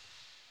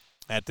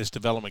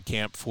development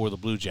camp for the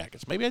Blue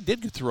Jackets. Maybe I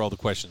did get through all the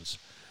questions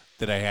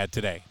that I had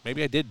today.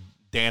 Maybe I did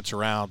dance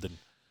around and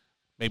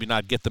maybe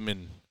not get them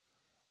in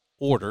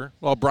order.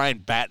 Well, Brian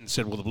Batten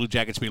said, will the Blue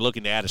Jackets be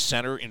looking to add a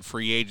center in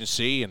free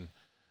agency, and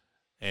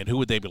who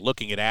would they be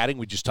looking at adding?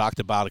 We just talked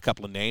about a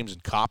couple of names,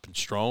 and Copp and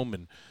Strome,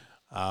 and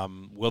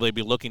will they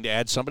be looking to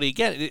add somebody?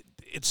 Again,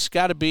 it's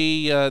got to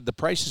be the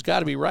price has got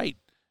to be right.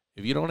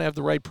 If you don't have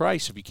the right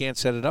price, if you can't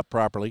set it up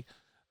properly,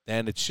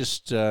 then it's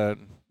just not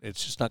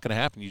going to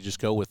happen. You just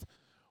go with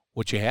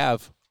what you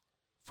have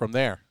from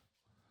there.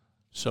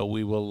 So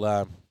we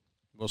will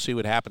we'll see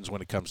what happens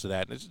when it comes to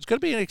that. And it's going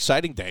to be an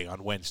exciting day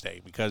on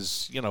Wednesday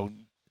because,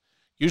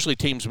 usually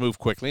teams move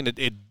quickly,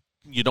 and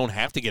you don't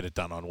have to get it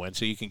done on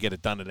Wednesday. You can get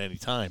it done at any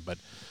time, but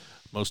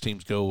most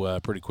teams go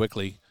pretty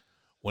quickly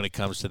when it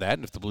comes to that.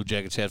 And if the Blue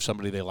Jackets have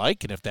somebody they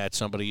like, and if that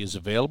somebody is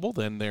available,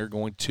 then they're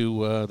going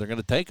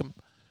to take them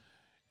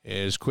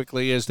as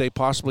quickly as they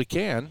possibly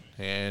can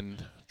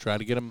and try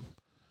to get them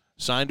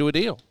signed to a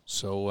deal.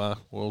 So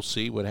we'll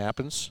see what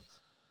happens.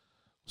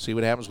 See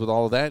what happens with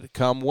all of that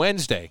come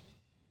Wednesday.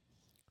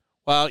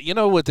 Well, you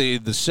know what the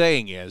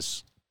saying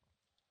is?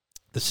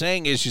 The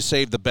saying is you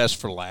save the best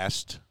for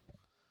last.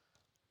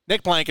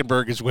 Nick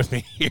Blankenberg is with me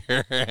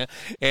here.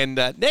 And,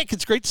 Nick,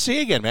 it's great to see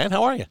you again, man.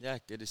 How are you? Yeah,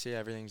 good to see you.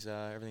 Everything's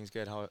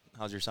good.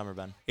 How's your summer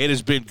been? It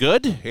has been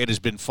good. It has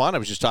been fun. I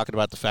was just talking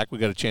about the fact we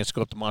got a chance to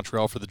go up to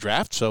Montreal for the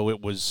draft, so it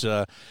was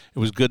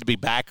good to be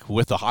back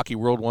with the hockey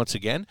world once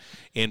again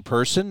in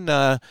person.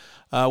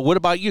 What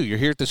about you? You're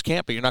here at this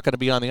camp, but you're not going to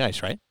be on the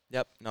ice, right?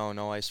 Yep.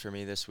 No ice for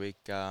me this week.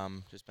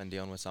 Just been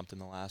dealing with something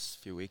the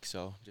last few weeks,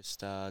 so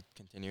just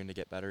continuing to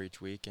get better each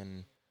week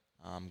and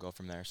go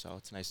from there. So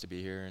it's nice to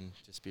be here and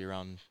just be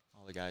around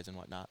all the guys and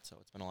whatnot. So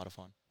it's been a lot of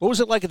fun. What was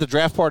it like at the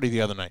draft party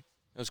the other night?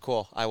 It was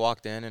cool. I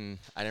walked in and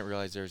I didn't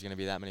realize there was going to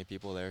be that many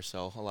people there.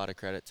 So a lot of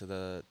credit to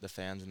the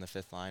fans in the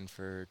fifth line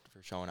for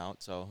showing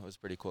out. So it was a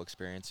pretty cool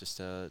experience just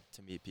to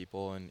meet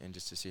people and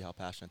just to see how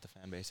passionate the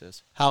fan base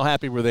is. How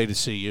happy were they to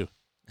see you?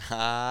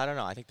 I don't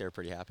know. I think they were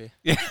pretty happy.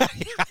 Yeah,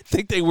 I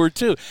think they were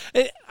too.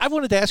 I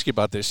wanted to ask you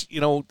about this.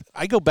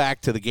 I go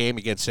back to the game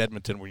against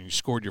Edmonton when you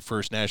scored your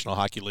first National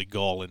Hockey League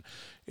goal, and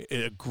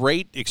a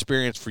great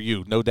experience for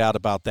you, no doubt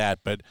about that.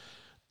 But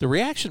the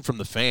reaction from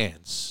the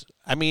fans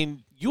I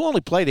mean, you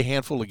only played a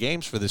handful of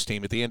games for this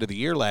team at the end of the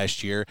year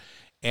last year,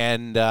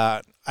 and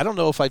I don't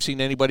know if I've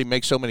seen anybody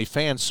make so many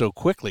fans so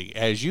quickly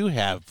as you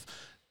have.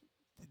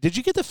 Did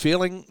you get the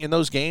feeling in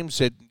those games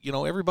that,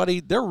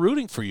 everybody, they're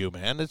rooting for you,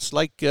 man? It's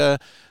like they're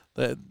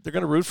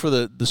going to root for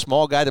the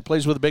small guy that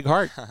plays with a big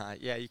heart.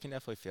 Yeah, you can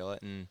definitely feel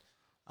it. And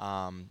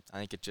I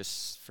think it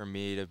just, for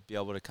me, to be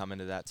able to come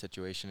into that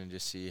situation and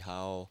just see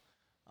how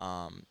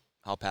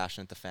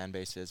passionate the fan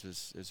base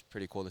is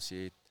pretty cool to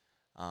see.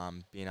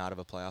 Being out of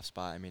a playoff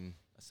spot, I mean,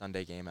 a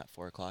Sunday game at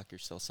 4:00, you're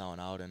still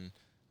selling out, and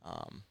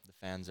the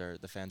fans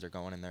are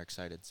going and they're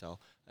excited. So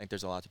I think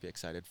there's a lot to be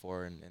excited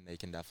for, and they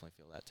can definitely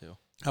feel that too.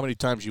 How many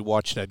times you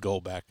watched that goal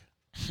back?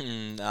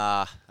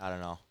 I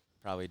don't know,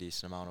 probably a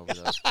decent amount over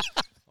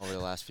the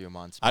last few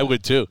months. I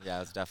would too.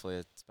 Yeah, it's definitely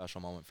a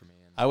special moment for me.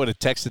 I would have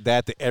texted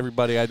that to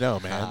everybody I know,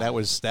 man. That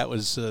was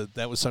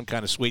some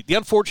kind of sweet. The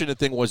unfortunate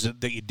thing was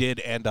that you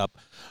did end up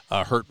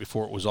hurt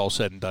before it was all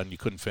said and done. You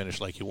couldn't finish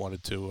like you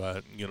wanted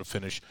to,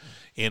 finish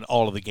in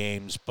all of the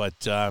games. But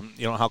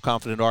how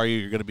confident are you?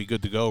 You're going to be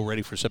good to go,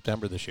 ready for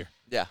September this year.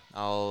 Yeah,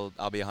 I'll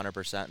be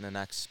 100% in the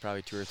next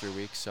probably 2 or 3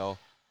 weeks. So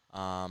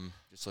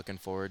just looking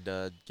forward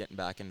to getting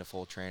back into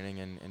full training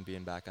and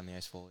being back on the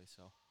ice fully.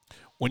 So.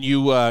 When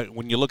you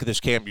look at this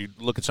camp, you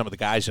look at some of the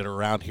guys that are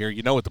around here.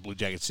 You know what the Blue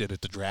Jackets did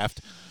at the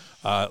draft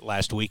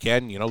last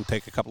weekend.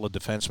 Take a couple of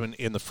defensemen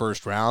in the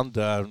first round.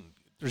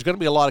 There's going to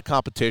be a lot of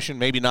competition.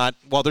 Maybe not.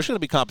 Well, there's going to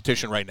be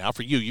competition right now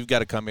for you. You've got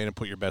to come in and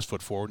put your best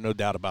foot forward, no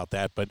doubt about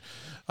that. But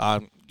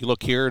you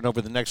look here, and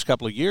over the next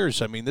couple of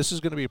years, I mean, this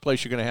is going to be a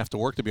place you're going to have to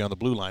work to be on the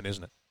blue line,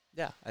 isn't it?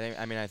 Yeah,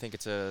 I think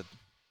it's I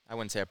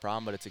wouldn't say a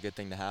problem, but it's a good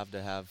thing to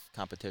have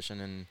competition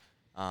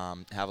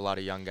and have a lot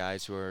of young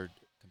guys who are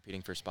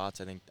competing for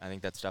spots. I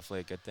think that's definitely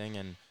a good thing,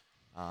 and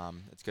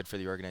it's good for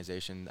the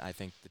organization. I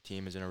think the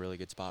team is in a really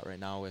good spot right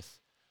now with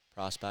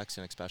prospects,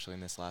 and especially in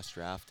this last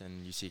draft.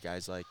 And you see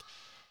guys like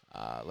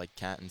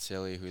Kent and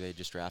Silly, who they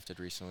just drafted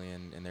recently,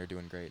 and they're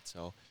doing great.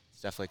 So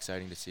it's definitely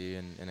exciting to see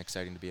and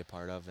exciting to be a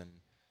part of. And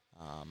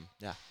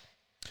yeah.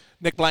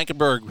 Nick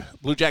Blankenburg,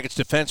 Blue Jackets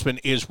defenseman,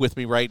 is with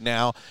me right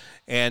now,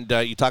 and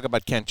you talk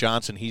about Kent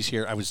Johnson. He's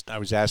here. I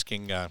was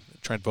asking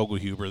Trent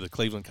Vogelhuber, the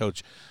Cleveland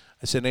coach.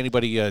 I said,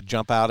 anybody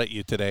jump out at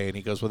you today? And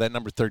he goes, well, that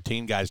number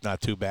 13 guy's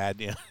not too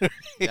bad.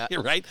 Yeah.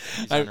 You're right.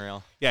 He's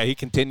unreal. Yeah, he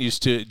continues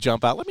to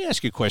jump out. Let me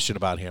ask you a question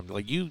about him.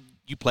 Like you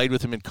played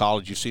with him in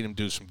college. You've seen him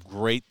do some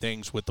great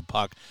things with the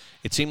puck.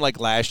 It seemed like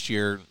last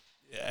year,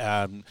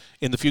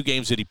 in the few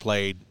games that he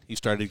played, he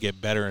started to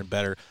get better and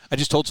better. I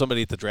just told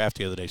somebody at the draft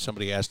the other day,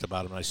 somebody asked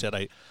about him, and I said,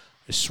 I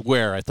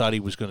swear I thought he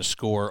was going to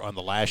score on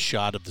the last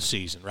shot of the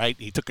season, right?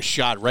 He took a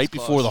shot right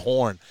before the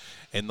horn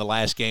in the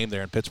last game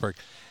there in Pittsburgh.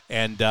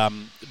 And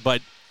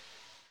but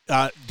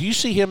do you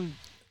see him,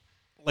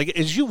 like,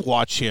 as you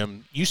watch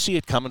him, you see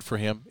it coming for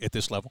him at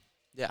this level?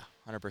 Yeah,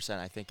 100%.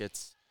 I think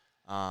it's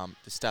to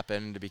step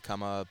in to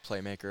become a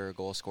playmaker, a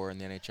goal scorer in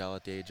the NHL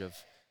at the age of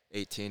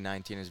 18,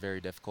 19 is very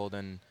difficult.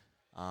 And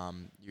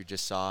you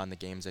just saw in the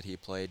games that he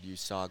played, you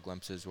saw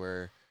glimpses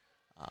where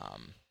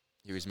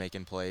he was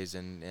making plays,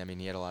 and I mean,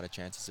 he had a lot of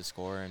chances to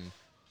score. And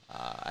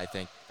I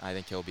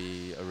think he'll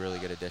be a really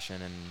good addition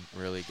and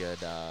really good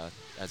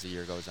as the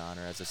year goes on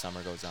or as the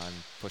summer goes on,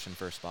 pushing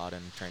for a spot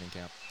in training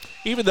camp.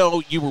 Even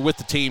though you were with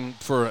the team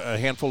for a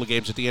handful of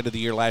games at the end of the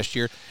year last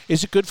year,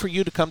 is it good for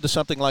you to come to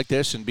something like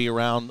this and be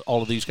around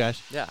all of these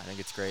guys? Yeah, I think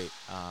it's great.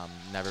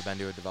 Never been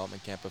to a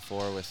development camp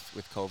before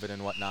with COVID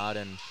and whatnot,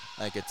 and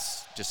I think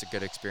it's just a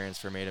good experience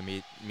for me to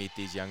meet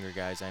these younger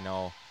guys. I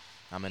know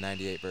I'm a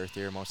 98 birth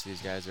year. Most of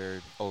these guys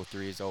are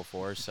 03s,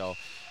 04s, so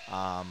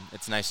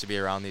it's nice to be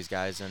around these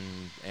guys and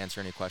answer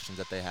any questions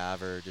that they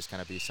have, or just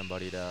kind of be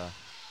somebody to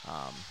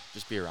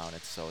just be around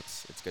it. So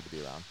it's good to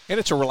be around. And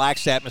it's a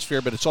relaxed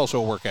atmosphere, but it's also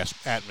a work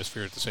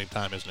atmosphere at the same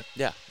time, isn't it?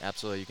 Yeah,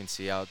 absolutely. You can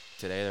see out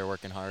today they're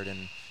working hard,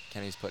 and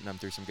Kenny's putting them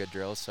through some good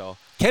drills. So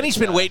Kenny's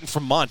been waiting for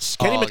months.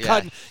 Kenny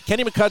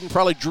McCudden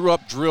probably drew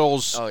up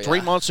drills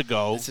 3 months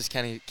ago. This is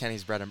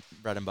Kenny's bread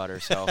and butter.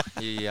 So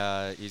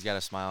he's got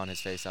a smile on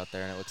his face out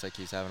there, and it looks like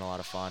he's having a lot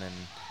of fun. And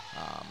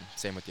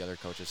same with the other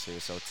coaches too.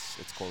 So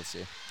it's cool to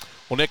see.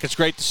 Well, Nick, it's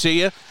great to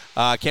see you.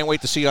 Can't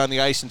wait to see you on the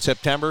ice in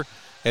September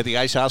at the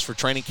Ice House for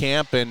training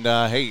camp. And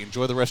hey,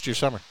 enjoy the rest of your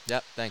summer.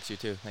 Yep. Thanks, you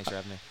too. Thanks for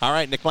having me. All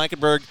right, Nick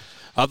Blankenburg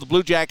of the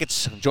Blue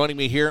Jackets joining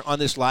me here on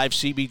this live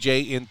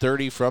CBJ in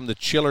 30 from the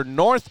Chiller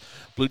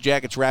North. Blue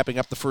Jackets wrapping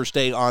up the first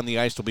day on the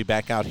ice. They'll be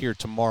back out here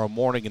tomorrow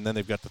morning, and then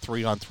they've got the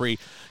 3-on-3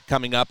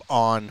 coming up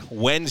on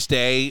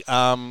Wednesday.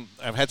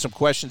 I've had some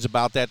questions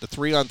about that. The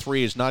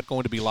 3-on-3 is not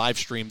going to be live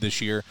streamed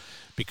this year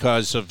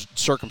because of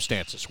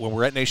circumstances. When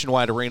we're at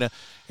Nationwide Arena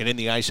and in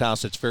the Ice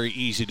House, it's very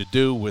easy to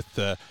do with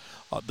the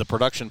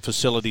production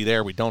facility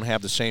there. We don't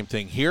have the same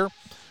thing here.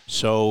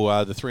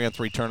 So the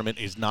 3-on-3 tournament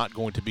is not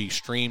going to be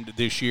streamed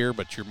this year,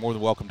 but you're more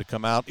than welcome to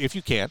come out, if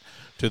you can,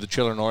 to the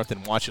Chiller North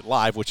and watch it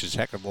live, which is a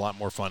heck of a lot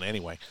more fun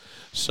anyway.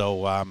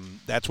 So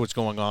that's what's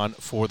going on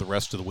for the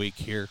rest of the week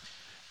here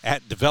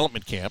at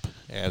development camp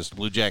as the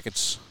Blue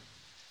Jackets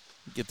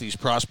get these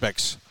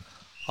prospects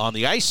on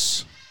the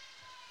ice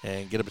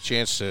and get them a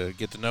chance to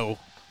get to know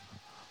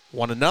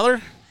one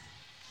another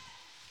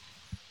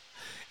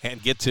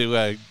and get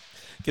to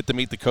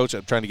meet the coach.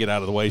 I'm trying to get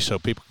out of the way so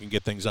people can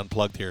get things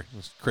unplugged here,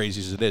 as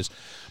crazy as it is.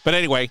 But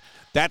anyway,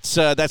 that's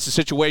the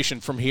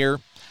situation from here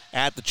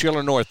at the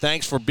Chiller North.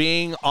 Thanks for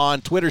being on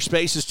Twitter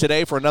Spaces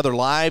today for another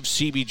live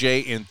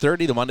CBJ in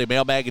 30, the Monday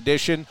Mailbag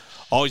Edition.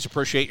 Always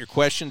appreciate your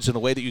questions and the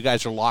way that you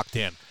guys are locked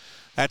in.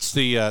 That's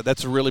a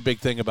really big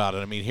thing about it.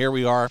 I mean, here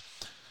we are,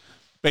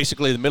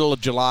 basically the middle of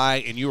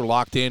July, and you were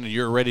locked in and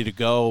you're ready to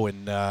go,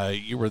 and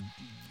you were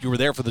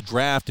there for the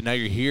draft, and now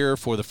you're here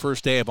for the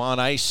first day of on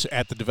ice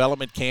at the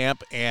development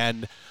camp,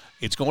 and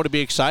it's going to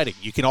be exciting.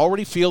 You can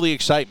already feel the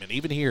excitement,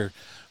 even here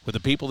with the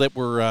people that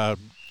were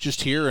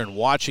just here and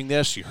watching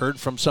this. You heard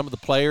from some of the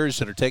players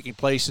that are taking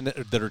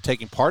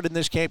part in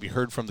this camp. You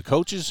heard from the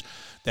coaches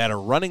that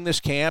are running this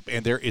camp,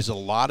 and there is a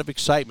lot of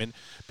excitement.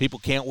 People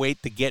can't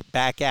wait to get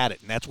back at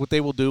it, and that's what they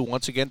will do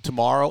once again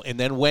tomorrow and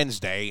then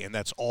Wednesday, and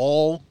that's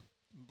all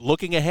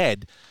looking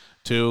ahead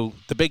to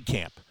the big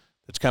camp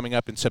that's coming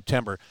up in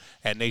September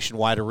at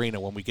Nationwide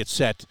Arena when we get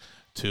set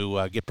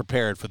to get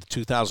prepared for the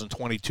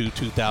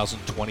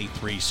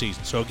 2022-2023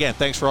 season. So again,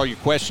 thanks for all your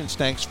questions.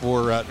 Thanks to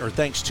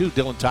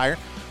Dylan Tyre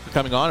for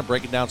coming on and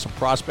breaking down some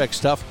prospect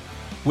stuff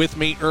with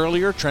me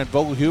earlier. Trent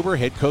Vogelhuber,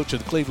 head coach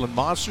of the Cleveland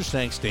Monsters.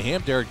 Thanks to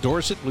him. Derek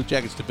Dorsett, Blue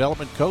Jackets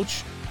development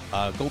coach.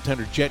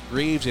 Goaltender Jet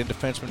Greaves and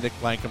defenseman Nick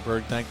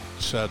Blankenberg.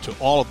 Thanks to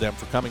all of them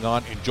for coming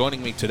on and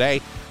joining me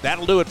today.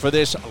 That'll do it for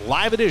this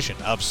live edition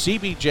of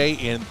CBJ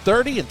in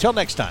 30. Until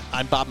next time,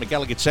 I'm Bob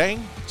McElligott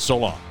saying so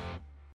long.